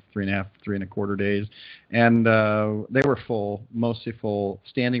 days or 3.25 days. And they were full, mostly full,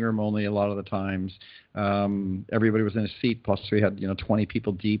 standing room only a lot of the times. Everybody was in a seat, plus we had 20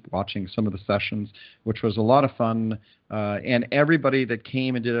 people deep watching some of the sessions, which was a lot of fun. And everybody that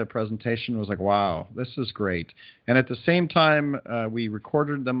came and did a presentation was like, wow, this is great. And at the same time, we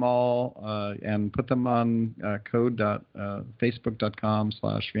recorded them all and put them on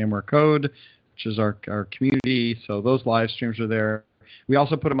facebook.com/VMware Code, which is our community. So those live streams are there. We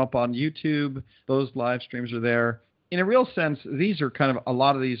also put them up on YouTube. Those live streams are there. In a real sense, these are a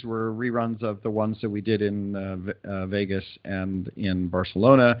lot of these were reruns of the ones that we did in Vegas and in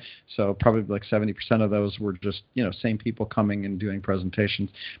Barcelona. So probably like 70% of those were just, same people coming and doing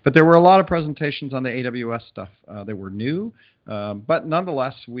presentations. But there were a lot of presentations on the AWS stuff that were new. But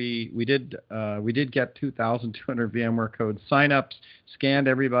nonetheless, we did get 2,200 VMware Code signups, scanned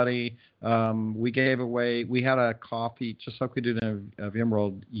everybody. We gave away, we had a coffee, just like we did in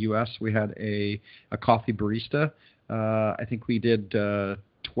VMworld US, we had a coffee barista. I think we did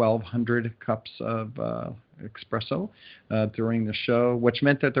 1,200 cups of espresso during the show, which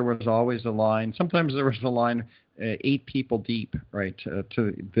meant that there was always a line. Sometimes there was a line 8 people deep, right, to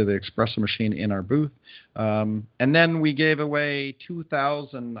the espresso machine in our booth. And then we gave away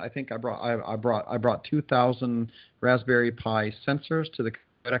 2,000. I think I brought 2,000 Raspberry Pi sensors to the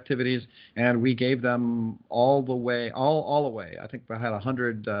activities, and we gave them all away. I think I had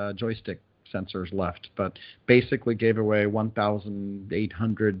 100 joystick sensors left, but basically gave away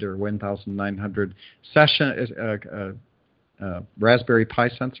 1,800 or 1,900 Raspberry Pi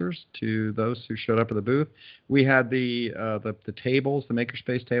sensors to those who showed up at the booth. We had the tables, the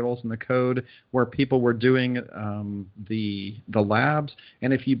makerspace tables, and the code where people were doing the labs.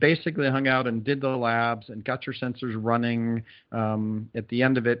 And if you basically hung out and did the labs and got your sensors running, at the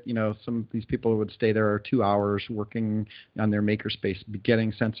end of it, some of these people would stay there 2 hours working on their makerspace,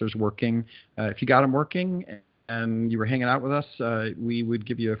 getting sensors working. If you got them working and you were hanging out with us, we would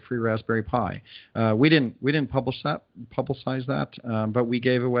give you a free Raspberry Pi. We didn't publicize that, but we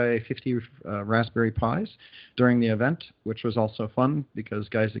gave away 50 Raspberry Pis during the event, which was also fun because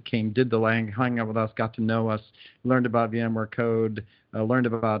guys that came, did the hang out with us, got to know us, learned about VMware Code, learned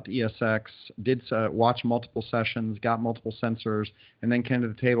about ESX, did watch multiple sessions, got multiple sensors, and then came to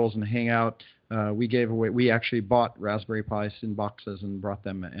the tables and hang out. We actually bought Raspberry Pis in boxes and brought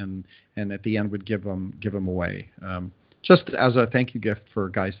them, and at the end would give them away, just as a thank you gift for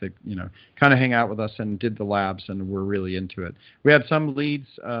guys that kind of hang out with us and did the labs and were really into it. We had some leads,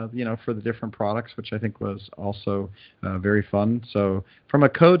 for the different products, which I think was also very fun. So from a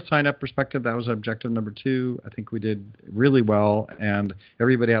code sign up perspective, that was objective number 2. I think we did really well, and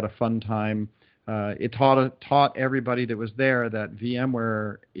everybody had a fun time. It taught everybody that was there that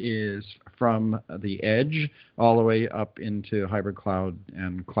VMware is from the edge all the way up into hybrid cloud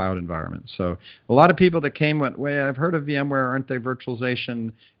and cloud environments. So a lot of people that came went, "Wait, I've heard of VMware, aren't they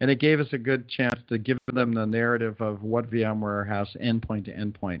virtualization?" And it gave us a good chance to give them the narrative of what VMware has endpoint to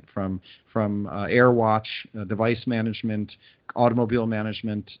endpoint, from AirWatch, device management, automobile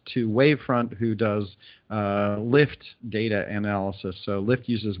management, to Wavefront, who does Lyft data analysis. So Lyft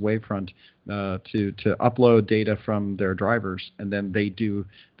uses Wavefront to upload data from their drivers, and then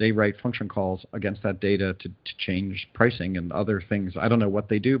they write function calls against that data to change pricing and other things. I don't know what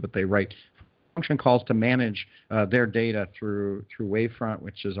they do, but they write function calls to manage their data through Wavefront,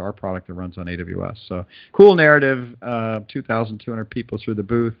 which is our product that runs on AWS. So cool narrative. 2,200 people through the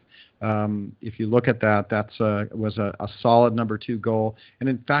booth. If you look at that was a solid number 2 goal. And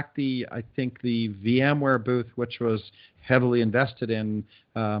in fact, I think the VMware booth, which was heavily invested in,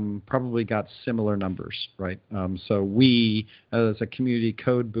 probably got similar numbers, right? So we, as a community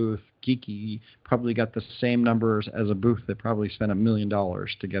code booth, Geeky, probably got the same numbers as a booth that probably spent $1 million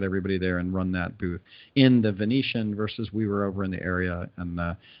to get everybody there and run that booth in the Venetian, versus we were over in the area. And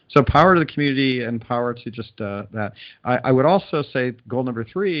so power to the community and power to just that. I would also say goal number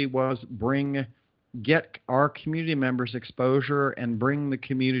 3 was get our community members exposure and bring the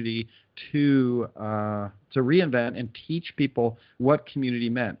community to reInvent and teach people what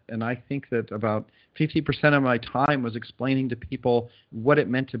community meant. And I think that about 50% of my time was explaining to people what it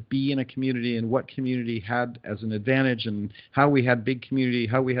meant to be in a community and what community had as an advantage, and how we had big community,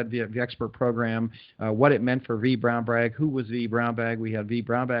 how we had the expert program, what it meant for V Brown Bag, who was V Brown Bag. We had V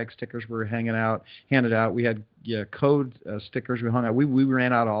Brown Bag stickers we were handed out. We had code stickers we hung out. We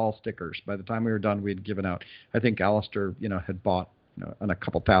ran out of all stickers. By the time we were done, we had given out. I think Alistair, had bought a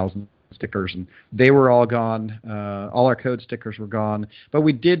couple thousand stickers, and they were all gone. All our code stickers were gone. But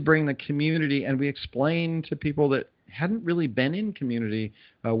we did bring the community, and we explained to people that hadn't really been in community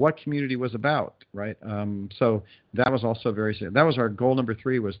what community was about, right? So that was also that was our goal number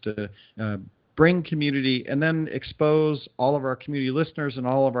 3, was to bring community and then expose all of our community listeners and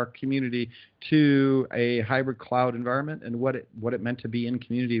all of our community to a hybrid cloud environment and what it meant to be in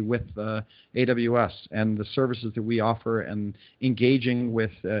community with AWS and the services that we offer, and engaging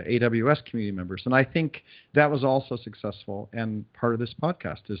with AWS community members. And I think that was also successful. And part of this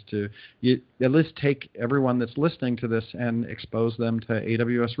podcast is to at least take everyone that's listening to this and expose them to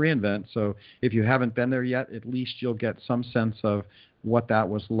AWS reInvent. So if you haven't been there yet, at least you'll get some sense of what that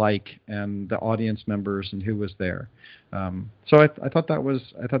was like, and the audience members and who was there. So I thought that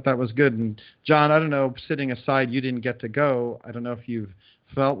was good. And John, I don't know, sitting aside, you didn't get to go. I don't know if you've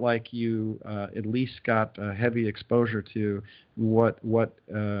felt like you at least got a heavy exposure to what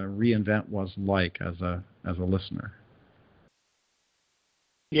reInvent was like as a listener.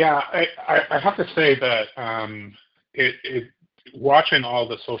 Yeah, I have to say that it watching all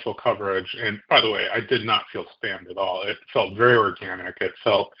the social coverage, and by the way, I did not feel spammed at all. It felt very organic. It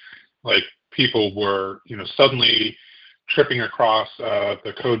felt like people were, suddenly tripping across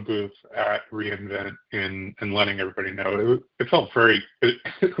the code booth at reInvent and letting everybody know. It felt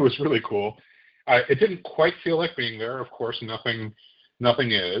it was really cool. It didn't quite feel like being there. Of course, nothing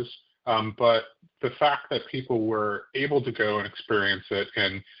is. But the fact that people were able to go and experience it,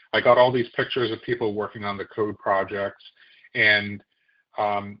 and I got all these pictures of people working on the code projects, and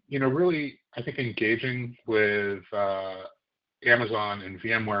really, I think engaging with Amazon and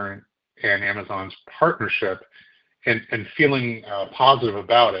VMware and Amazon's partnership, and feeling positive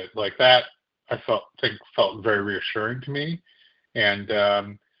about it, like that, I felt very reassuring to me. And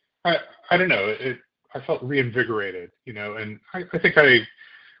I don't know, I felt reinvigorated, and I think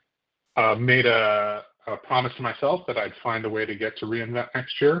I made a promise to myself that I'd find a way to get to reInvent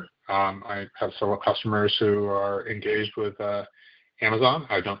next year. I have several customers who are engaged with Amazon.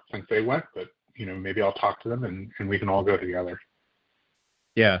 I don't think they went, but maybe I'll talk to them and we can all go together.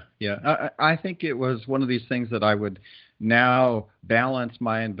 Yeah. I think it was one of these things that I would now balance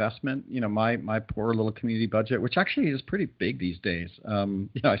my investment. My poor little community budget, which actually is pretty big these days.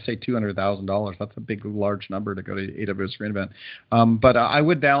 I say $200,000. That's a big, large number to go to AWS reInvent. But I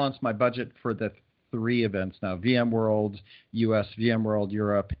would balance my budget for the 3 events now: VMworld US, VMworld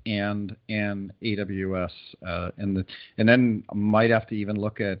Europe, and AWS, and then might have to even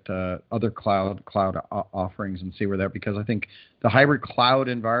look at other cloud offerings and see where they're, because I think the hybrid cloud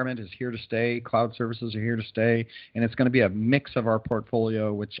environment is here to stay. Cloud services are here to stay, and it's going to be a mix of our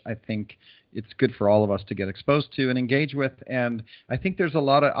portfolio, which I think it's good for all of us to get exposed to and engage with. And I think there's a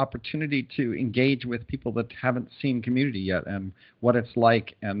lot of opportunity to engage with people that haven't seen community yet and what it's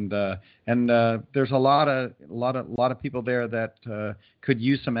like. And there's a lot of people there that could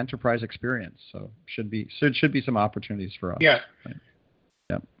use some enterprise experience. So should be some opportunities for us. Yeah. Right?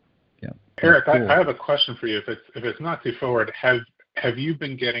 Yeah. Eric, cool. I have a question for you. If it's not too forward, have you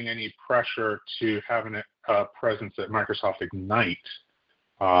been getting any pressure to having a presence at Microsoft Ignite?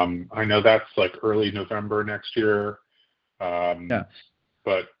 I know that's like early November next year. Yeah.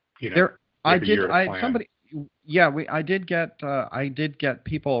 But I did get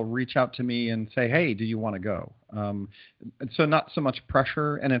people reach out to me and say, "Hey, do you want to go?" So not so much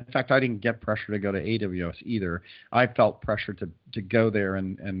pressure, and in fact, I didn't get pressure to go to AWS either. I felt pressure to go there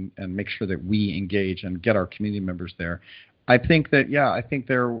and make sure that we engage and get our community members there. I think that,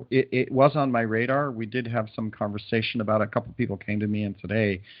 it was on my radar. We did have some conversation about it. A couple of people came to me and said,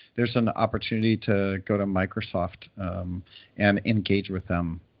 hey, there's an opportunity to go to Microsoft and engage with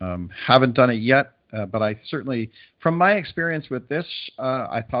them. Haven't done it yet, but I certainly, from my experience with this,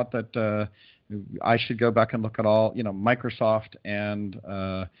 I thought that I should go back and look at all, Microsoft and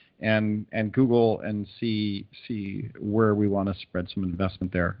Google and see where we want to spread some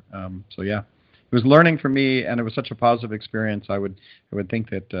investment there. It was learning for me, and it was such a positive experience. I would think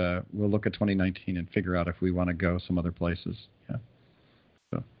that we'll look at 2019 and figure out if we want to go some other places. Yeah.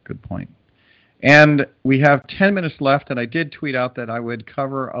 So good point. And we have 10 minutes left, and I did tweet out that I would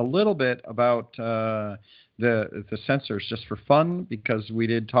cover a little bit about the sensors just for fun, because we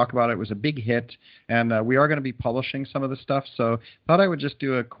did talk about it. It was a big hit, and we are going to be publishing some of the stuff. So thought I would just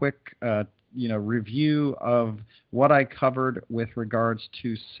do a quick review of what I covered with regards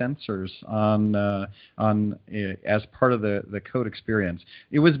to sensors on as part of the code experience.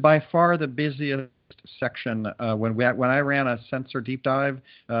 It was by far the busiest section when I ran a sensor deep dive.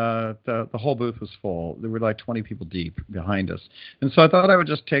 The whole booth was full. There were like 20 people deep behind us, and so I thought I would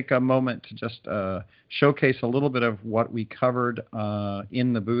just take a moment to just showcase a little bit of what we covered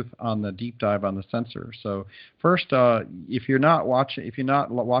in the booth on the deep dive on the sensor. So first, if you're not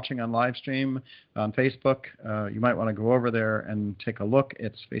watching on live stream on Facebook, you might want to go over there and take a look.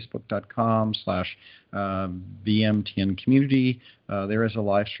 It's facebook.com/VMTN community. There is a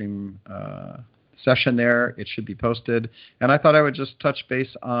live stream session there. It should be posted. And I thought I would just touch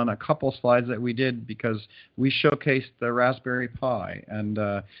base on a couple slides that we did because we showcased the Raspberry Pi. And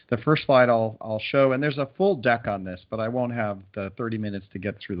the first slide I'll show, and there's a full deck on this, but I won't have the 30 minutes to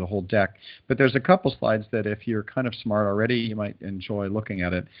get through the whole deck. But there's a couple slides that if you're kind of smart already, you might enjoy looking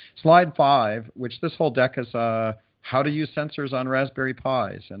at it. Slide 5, which this whole deck is how to use sensors on Raspberry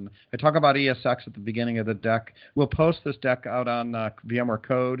Pis. And I talk about ESX at the beginning of the deck. We'll post this deck out on VMware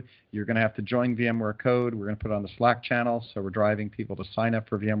Code. You're going to have to join VMware Code. We're going to put it on the Slack channel, so we're driving people to sign up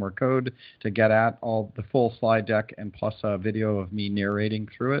for VMware Code to get at all the full slide deck and plus a video of me narrating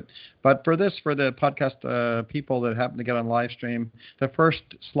through it. But for the podcast people that happen to get on live stream, the first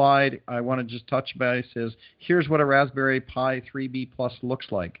slide I want to just touch base is here's what a Raspberry Pi 3B Plus looks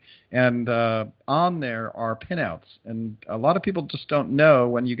like. And on there are pinouts. And a lot of people just don't know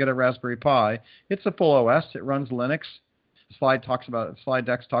when you get a Raspberry Pi, it's a full OS. It runs Linux. Slide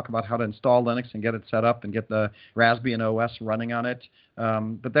decks talk about how to install Linux and get it set up and get the Raspbian OS running on it.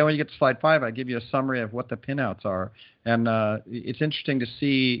 But then when you get to slide 5, I give you a summary of what the pinouts are. And it's interesting to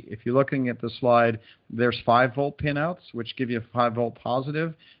see, if you're looking at the slide, there's 5-volt pinouts, which give you a 5-volt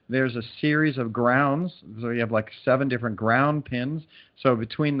positive. There's a series of grounds. So you have like 7 different ground pins. So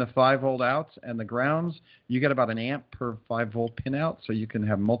between the 5-volt outs and the grounds, you get about an amp per 5-volt pinout. So you can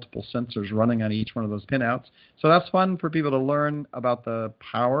have multiple sensors running on each one of those pinouts. So that's fun for people to learn about the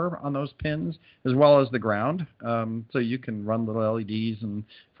power on those pins as well as the ground. So you can run little LEDs, and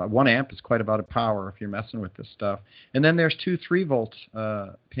 1 amp is quite about a power if you're messing with this stuff. And then there's 2 3-volt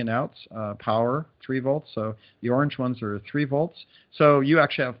pinouts, power 3 volts. So the orange ones are 3 volts. So you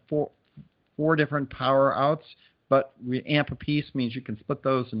actually have four different power outs, but amp a piece means you can split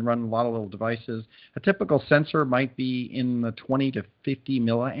those and run a lot of little devices. A typical sensor might be in the 20 to 50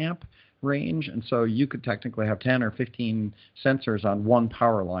 milliamp range, and so you could technically have 10 or 15 sensors on one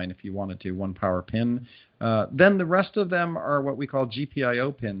power line if you wanted to, one power pin. Then the rest of them are what we call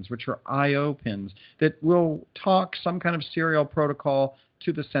GPIO pins, which are I/O pins that will talk some kind of serial protocol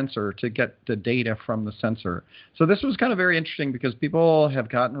to the sensor to get the data from the sensor. So this was kind of very interesting because people have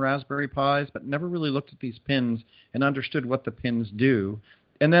gotten Raspberry Pis but never really looked at these pins and understood what the pins do.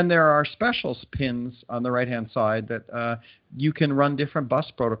 And then there are special pins on the right-hand side that you can run different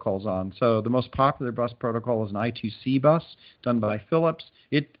bus protocols on. So the most popular bus protocol is an I2C bus done by Philips.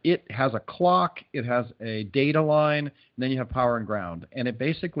 It has a clock, it has a data line, and then you have power and ground. And it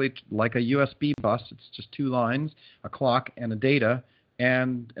basically, like a USB bus, it's just 2 lines, a clock and a data,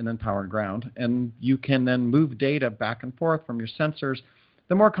 and then power and ground. And you can then move data back and forth from your sensors.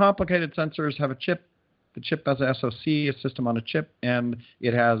 The more complicated sensors have a chip. The chip has a SoC, a system on a chip, and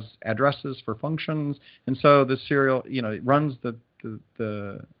it has addresses for functions. And so the serial, it runs the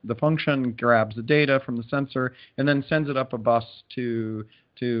function, grabs the data from the sensor, and then sends it up a bus to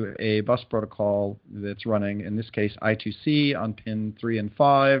a bus protocol that's running, in this case, I2C on pin 3 and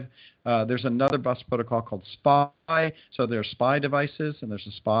 5. There's another bus protocol called SPI. So there's SPI devices, and there's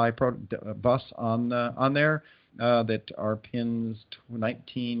a SPI bus on there. That are pins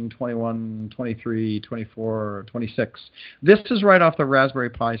 19, 21, 23, 24, 26. This is right off the Raspberry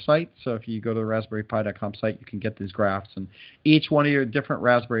Pi site, so if you go to the raspberrypi.com site, you can get these graphs. And each one of your different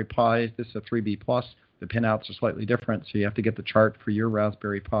Raspberry Pis, this is a 3B Plus, the pinouts are slightly different, so you have to get the chart for your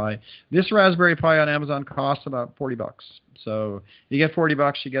Raspberry Pi. This Raspberry Pi on Amazon costs about $40. So you get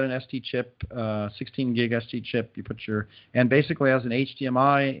 $40, you get an ST chip, 16 gig ST chip. You put and basically has an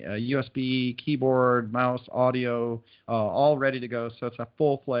HDMI, a USB, keyboard, mouse, audio, all ready to go. So it's a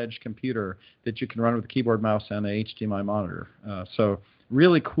full-fledged computer that you can run with a keyboard, mouse, and an HDMI monitor. So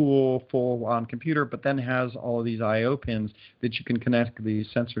really cool, full-on computer, but then has all of these I/O pins that you can connect these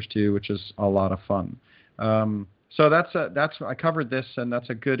sensors to, which is a lot of fun. So that's I covered this, and that's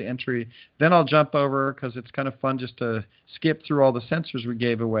a good entry. Then I'll jump over because it's kind of fun just to skip through all the sensors we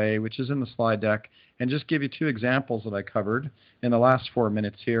gave away, which is in the slide deck, and just give you two examples that I covered in the last 4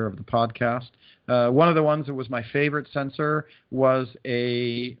 minutes here of the podcast. One of the ones that was my favorite sensor was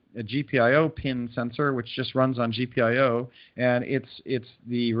a GPIO pin sensor, which just runs on GPIO, and it's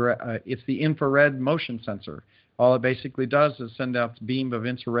the infrared motion sensor. All it basically does is send out a beam of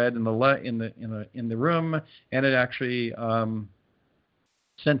infrared in the room, and it actually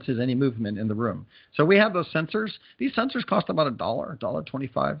senses any movement in the room. So we have those sensors. These sensors cost about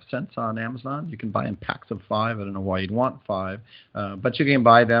 $1.25 on Amazon. You can buy in packs of 5. I don't know why you'd want 5, but you can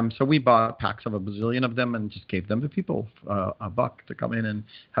buy them. So we bought packs of a bazillion of them and just gave them to people $1 to come in and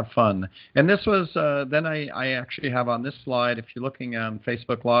have fun. And this was then I actually have on this slide, if you're looking on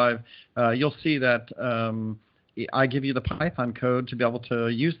Facebook Live, you'll see that I give you the Python code to be able to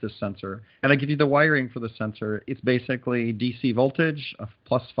use this sensor, and I give you the wiring for the sensor. It's basically DC voltage,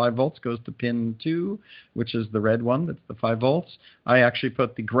 plus 5 volts goes to pin 2, which is the red one, that's the 5 volts. I actually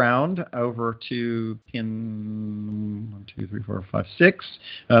put the ground over to pin 1, 2, 3, 4, 5, 6.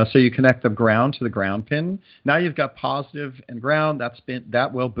 So you connect the ground to the ground pin. Now you've got positive and ground.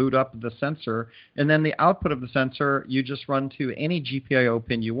 That will boot up the sensor, and then the output of the sensor you just run to any GPIO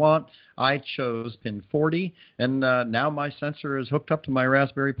pin you want. I chose pin 40, and now my sensor is hooked up to my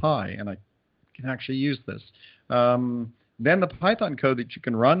Raspberry Pi, and I can actually use this. Then the Python code that you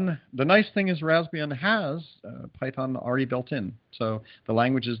can run. The nice thing is Raspbian has Python already built in. So the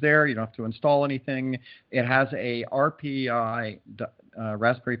language is there. You don't have to install anything. It has a RPI,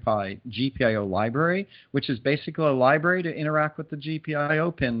 Raspberry Pi GPIO library, which is basically a library to interact with the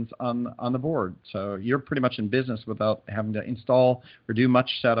GPIO pins on the board. So you're pretty much in business without having to install or do much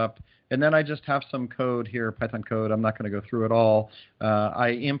setup. And then I just have some code here, Python code. I'm not going to go through it all. I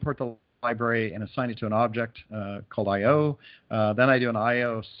import the library and assign it to an object called IO. Then I do an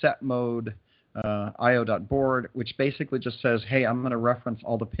IO set mode io.board, which basically just says, hey, I'm going to reference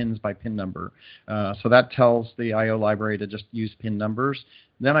all the pins by pin number. So that tells the IO library to just use pin numbers.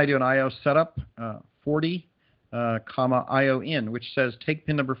 Then I do an IO setup 40, comma IO in, which says take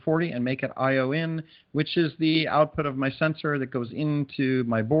pin number 40 and make it IO in, which is the output of my sensor that goes into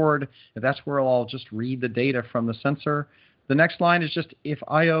my board. And that's where I'll just read the data from the sensor. The next line is just if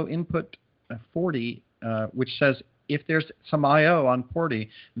IO input 40, which says if there's some IO on 40,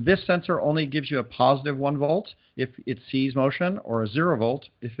 this sensor only gives you a positive 1 volt if it sees motion, or a 0 volt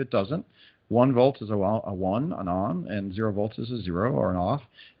if it doesn't. 1 volt is a 1, an on, and 0 volts is a 0 or an off.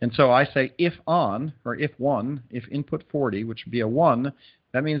 And so I say if on, or if 1, if input 40, which would be a 1,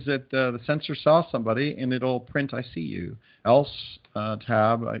 that means that the sensor saw somebody and it'll print I see you. Else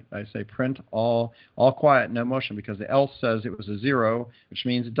tab, I say print all quiet, no motion, because the else says it was a 0, which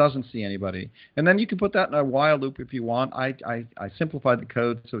means it doesn't see anybody. And then you can put that in a while loop if you want. I simplified the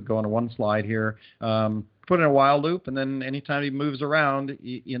code so it would go on one slide here. Put in a while loop, and then anytime he moves around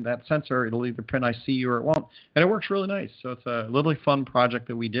in that sensor, it'll either print I see you or it won't. And it works really nice. So it's a really fun project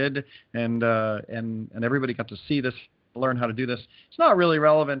that we did, and everybody got to see this, learn how to do this. It's not really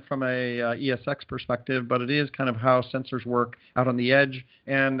relevant from a ESX perspective, but it is kind of how sensors work out on the edge.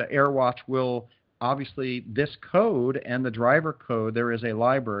 And AirWatch will, obviously, this code and the driver code, there is a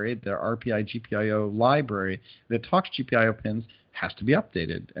library, the RPI GPIO library that talks GPIO pins, has to be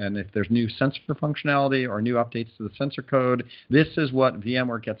updated. And if there's new sensor functionality or new updates to the sensor code, this is what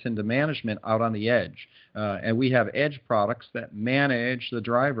VMware gets into management out on the edge. And we have edge products that manage the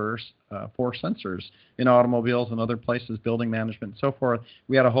drivers for sensors in automobiles and other places, building management and so forth.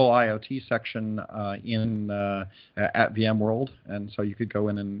 We had a whole IoT section at VMworld, and so you could go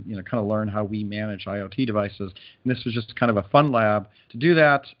in and kind of learn how we manage IoT devices. And this was just kind of a fun lab to do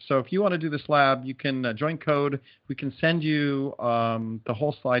that. So if you want to do this lab, you can join code. We can send you the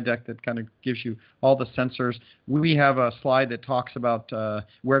whole slide deck that kind of gives you all the sensors. We have a slide that talks about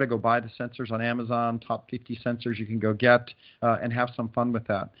where to go buy the sensors on Amazon, top 50 sensors you can go get, and have some fun with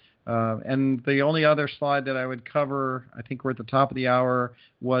that. And the only other slide that I would cover, I think we're at the top of the hour,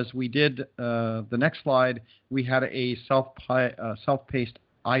 was we did the next slide. We had a self-paced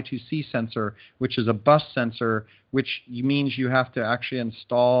I2C sensor, which is a bus sensor, which means you have to actually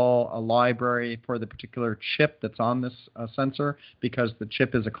install a library for the particular chip that's on this sensor, because the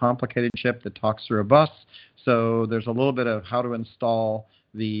chip is a complicated chip that talks through a bus. So there's a little bit of how to install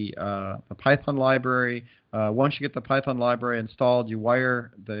the Python library. Once you get the Python library installed, you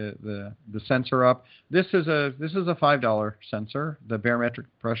wire the sensor up. This is a $5 sensor, the barometric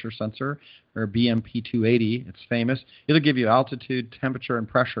pressure sensor, or BMP280. It's famous. It'll give you altitude, temperature, and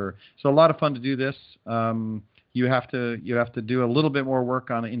pressure. So a lot of fun to do this. you have to do a little bit more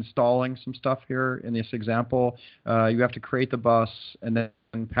work on installing some stuff here in this example. You have to create the bus and then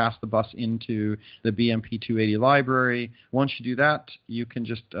pass the bus into the BMP280 library. Once you do that, you can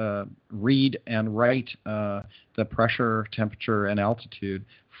just read and write the pressure, temperature, and altitude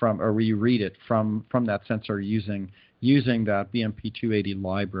or you read it from that sensor using that BMP280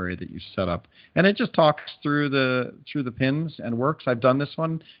 library that you set up. And it just talks through the pins and works. I've done this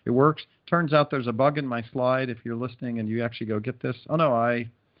one. It works. Turns out there's a bug in my slide if you're listening and you actually go get this. Oh, no,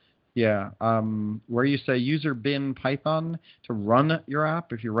 where you say user bin Python to run your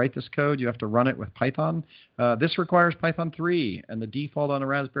app. If you write this code, you have to run it with Python. This requires Python 3, and the default on a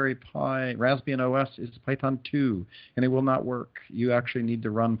Raspberry Pi, Raspbian OS is Python 2, and it will not work. You actually need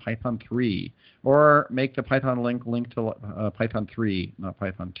to run Python 3, or make the Python link to Python 3, not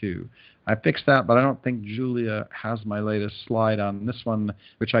Python 2. I fixed that, but I don't think Julia has my latest slide on this one,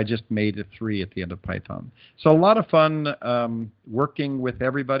 which I just made a 3 at the end of Python. So a lot of fun working with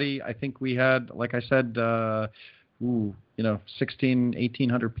everybody. I think we had, like I said,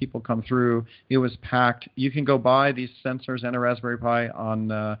 1,800 people come through. It was packed. You can go buy these sensors and a Raspberry Pi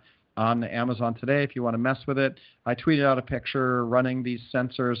on Amazon today if you want to mess with it. I tweeted out a picture running these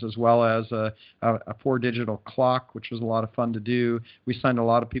sensors as well as a 4-digital clock, which was a lot of fun to do. We signed a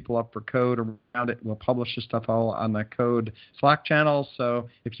lot of people up for code around it. We'll publish this stuff all on the code Slack channel. So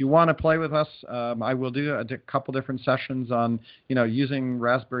if you want to play with us, I will do a couple different sessions on using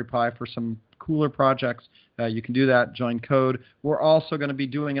Raspberry Pi for some cooler projects. You can do that, join code. We're also going to be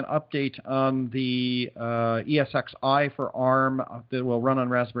doing an update on the ESXi for ARM that will run on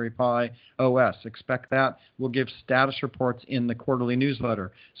Raspberry Pi OS. Expect that. We'll give status reports in the quarterly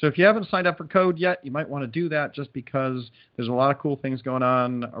newsletter. So if you haven't signed up for code yet, you might want to do that just because there's a lot of cool things going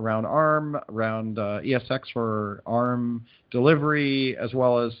on around ARM, around ESX for ARM delivery, as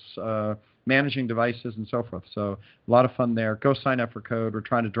well as managing devices and so forth. So a lot of fun there. Go sign up for code. We're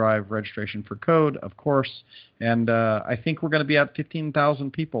trying to drive registration for code, of course. And I think we're going to be at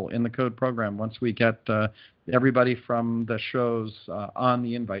 15,000 people in the code program once we get everybody from the shows on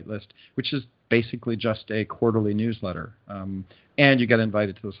the invite list, which is basically just a quarterly newsletter. And you get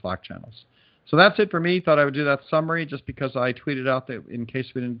invited to the Slack channels. So that's it for me. Thought I would do that summary just because I tweeted out that in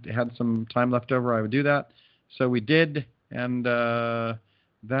case we had some time left over, I would do that. So we did. And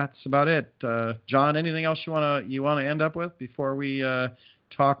that's about it. John, anything else you want to end up with before we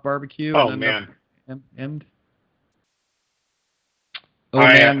talk barbecue? Oh, man. End?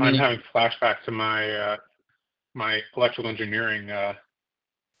 I'm having flashbacks to my my electrical engineering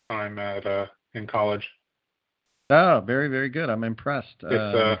time in college. Oh, very, very good. I'm impressed.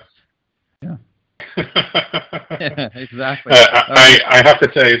 Yeah. Exactly. I have to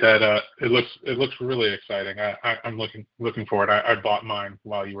say that it looks really exciting. I'm looking forward. I bought mine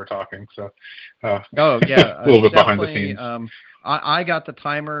while you were talking, so oh yeah, a little bit behind the scenes. I got the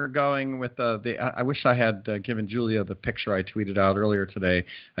timer going with I wish I had given Julia the picture I tweeted out earlier today.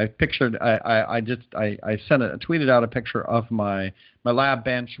 I tweeted out a picture of my lab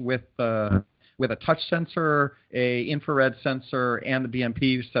bench with a touch sensor, a infrared sensor, and the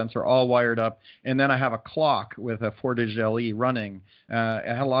BMP sensor all wired up. And then I have a clock with a 4-digit LE running. I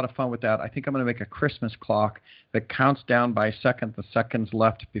had a lot of fun with that. I think I'm going to make a Christmas clock that counts down by the seconds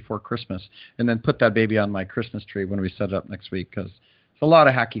left before Christmas, and then put that baby on my Christmas tree when we set it up next week, because it's a lot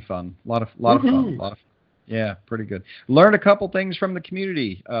of hacky fun, a lot of fun. Yeah, pretty good. Learned a couple things from the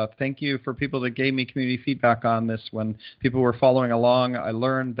community. Thank you for people that gave me community feedback on this when people were following along. I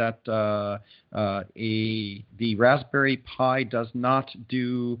learned that the Raspberry Pi does not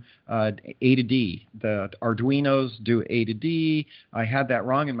do A to D. The Arduinos do A to D. I had that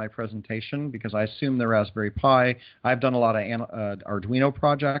wrong in my presentation because I assumed the Raspberry Pi. I've done a lot of Arduino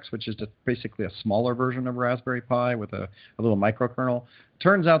projects, which is just basically a smaller version of Raspberry Pi with a little microkernel.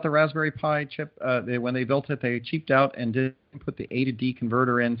 Turns out the Raspberry Pi chip, when they built it, they cheaped out and didn't put the A to D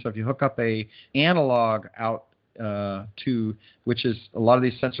converter in. So if you hook up a analog out which is a lot of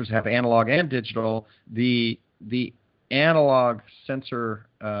these sensors have analog and digital, the analog sensor,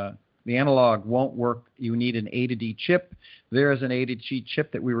 the analog won't work. You need an A to D chip. There is an A to D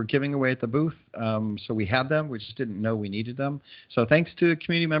chip that we were giving away at the booth, so we had them. We just didn't know we needed them. So thanks to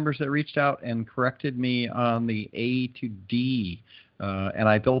community members that reached out and corrected me on the A to D. And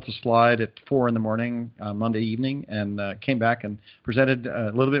I built a slide at 4 in the morning Monday evening and came back and presented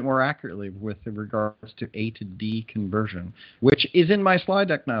a little bit more accurately with regards to A to D conversion, which is in my slide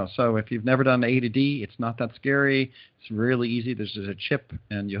deck now. So if you've never done A to D, it's not that scary. It's really easy. There's just a chip,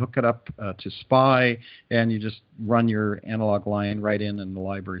 and you hook it up to SPI, and you just run your analog line right in, and the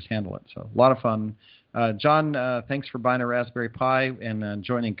libraries handle it. So a lot of fun. John, thanks for buying a Raspberry Pi and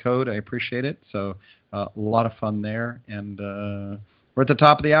joining Code. I appreciate it. So a lot of fun there. And we're at the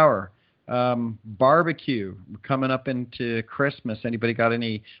top of the hour. Barbecue. We're coming up into Christmas. Anybody got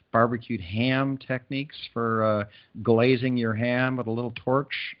any barbecued ham techniques for glazing your ham with a little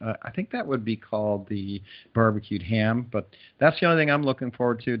torch? I think that would be called the barbecued ham. But that's the only thing I'm looking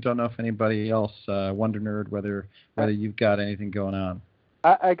forward to. Don't know if anybody else, Wonder Nerd, whether you've got anything going on.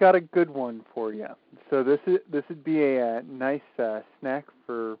 I got a good one for you. So this would be a nice snack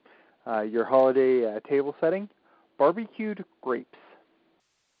for your holiday table setting. Barbecued grapes.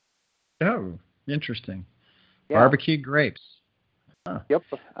 Oh, interesting. Yeah. Barbecued grapes. Huh. Yep.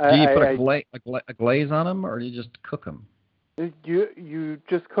 Do you put a glaze on them, or do you just cook them? You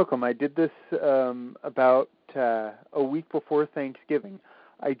just cook them. I did this about a week before Thanksgiving.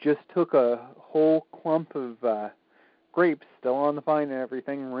 I just took a whole clump of grapes, still on the vine and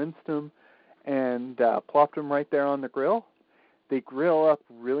everything, rinsed them, and plopped them right there on the grill. They grill up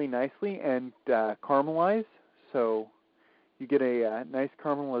really nicely and caramelize, so you get a nice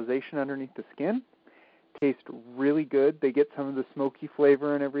caramelization underneath the skin. Taste really good. They get some of the smoky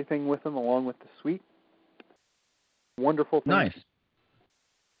flavor and everything with them, along with the sweet. Wonderful thing. Nice.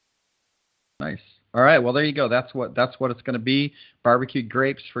 All right. Well, there you go. That's what it's going to be. Barbecued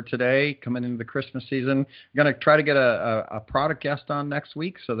grapes for today, coming into the Christmas season. We're going to try to get a product guest on next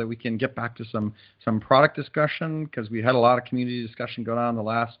week so that we can get back to some product discussion, because we had a lot of community discussion going on the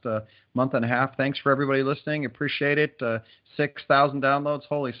last month and a half. Thanks for everybody listening. Appreciate it. 6,000 downloads.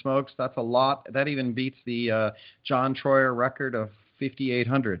 Holy smokes. That's a lot. That even beats the John Troyer record of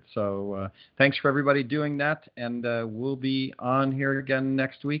 5,800. So thanks for everybody doing that, and we'll be on here again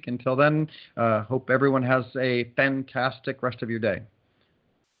next week. Until then, hope everyone has a fantastic rest of your day.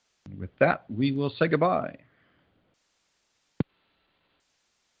 And with that, we will say goodbye.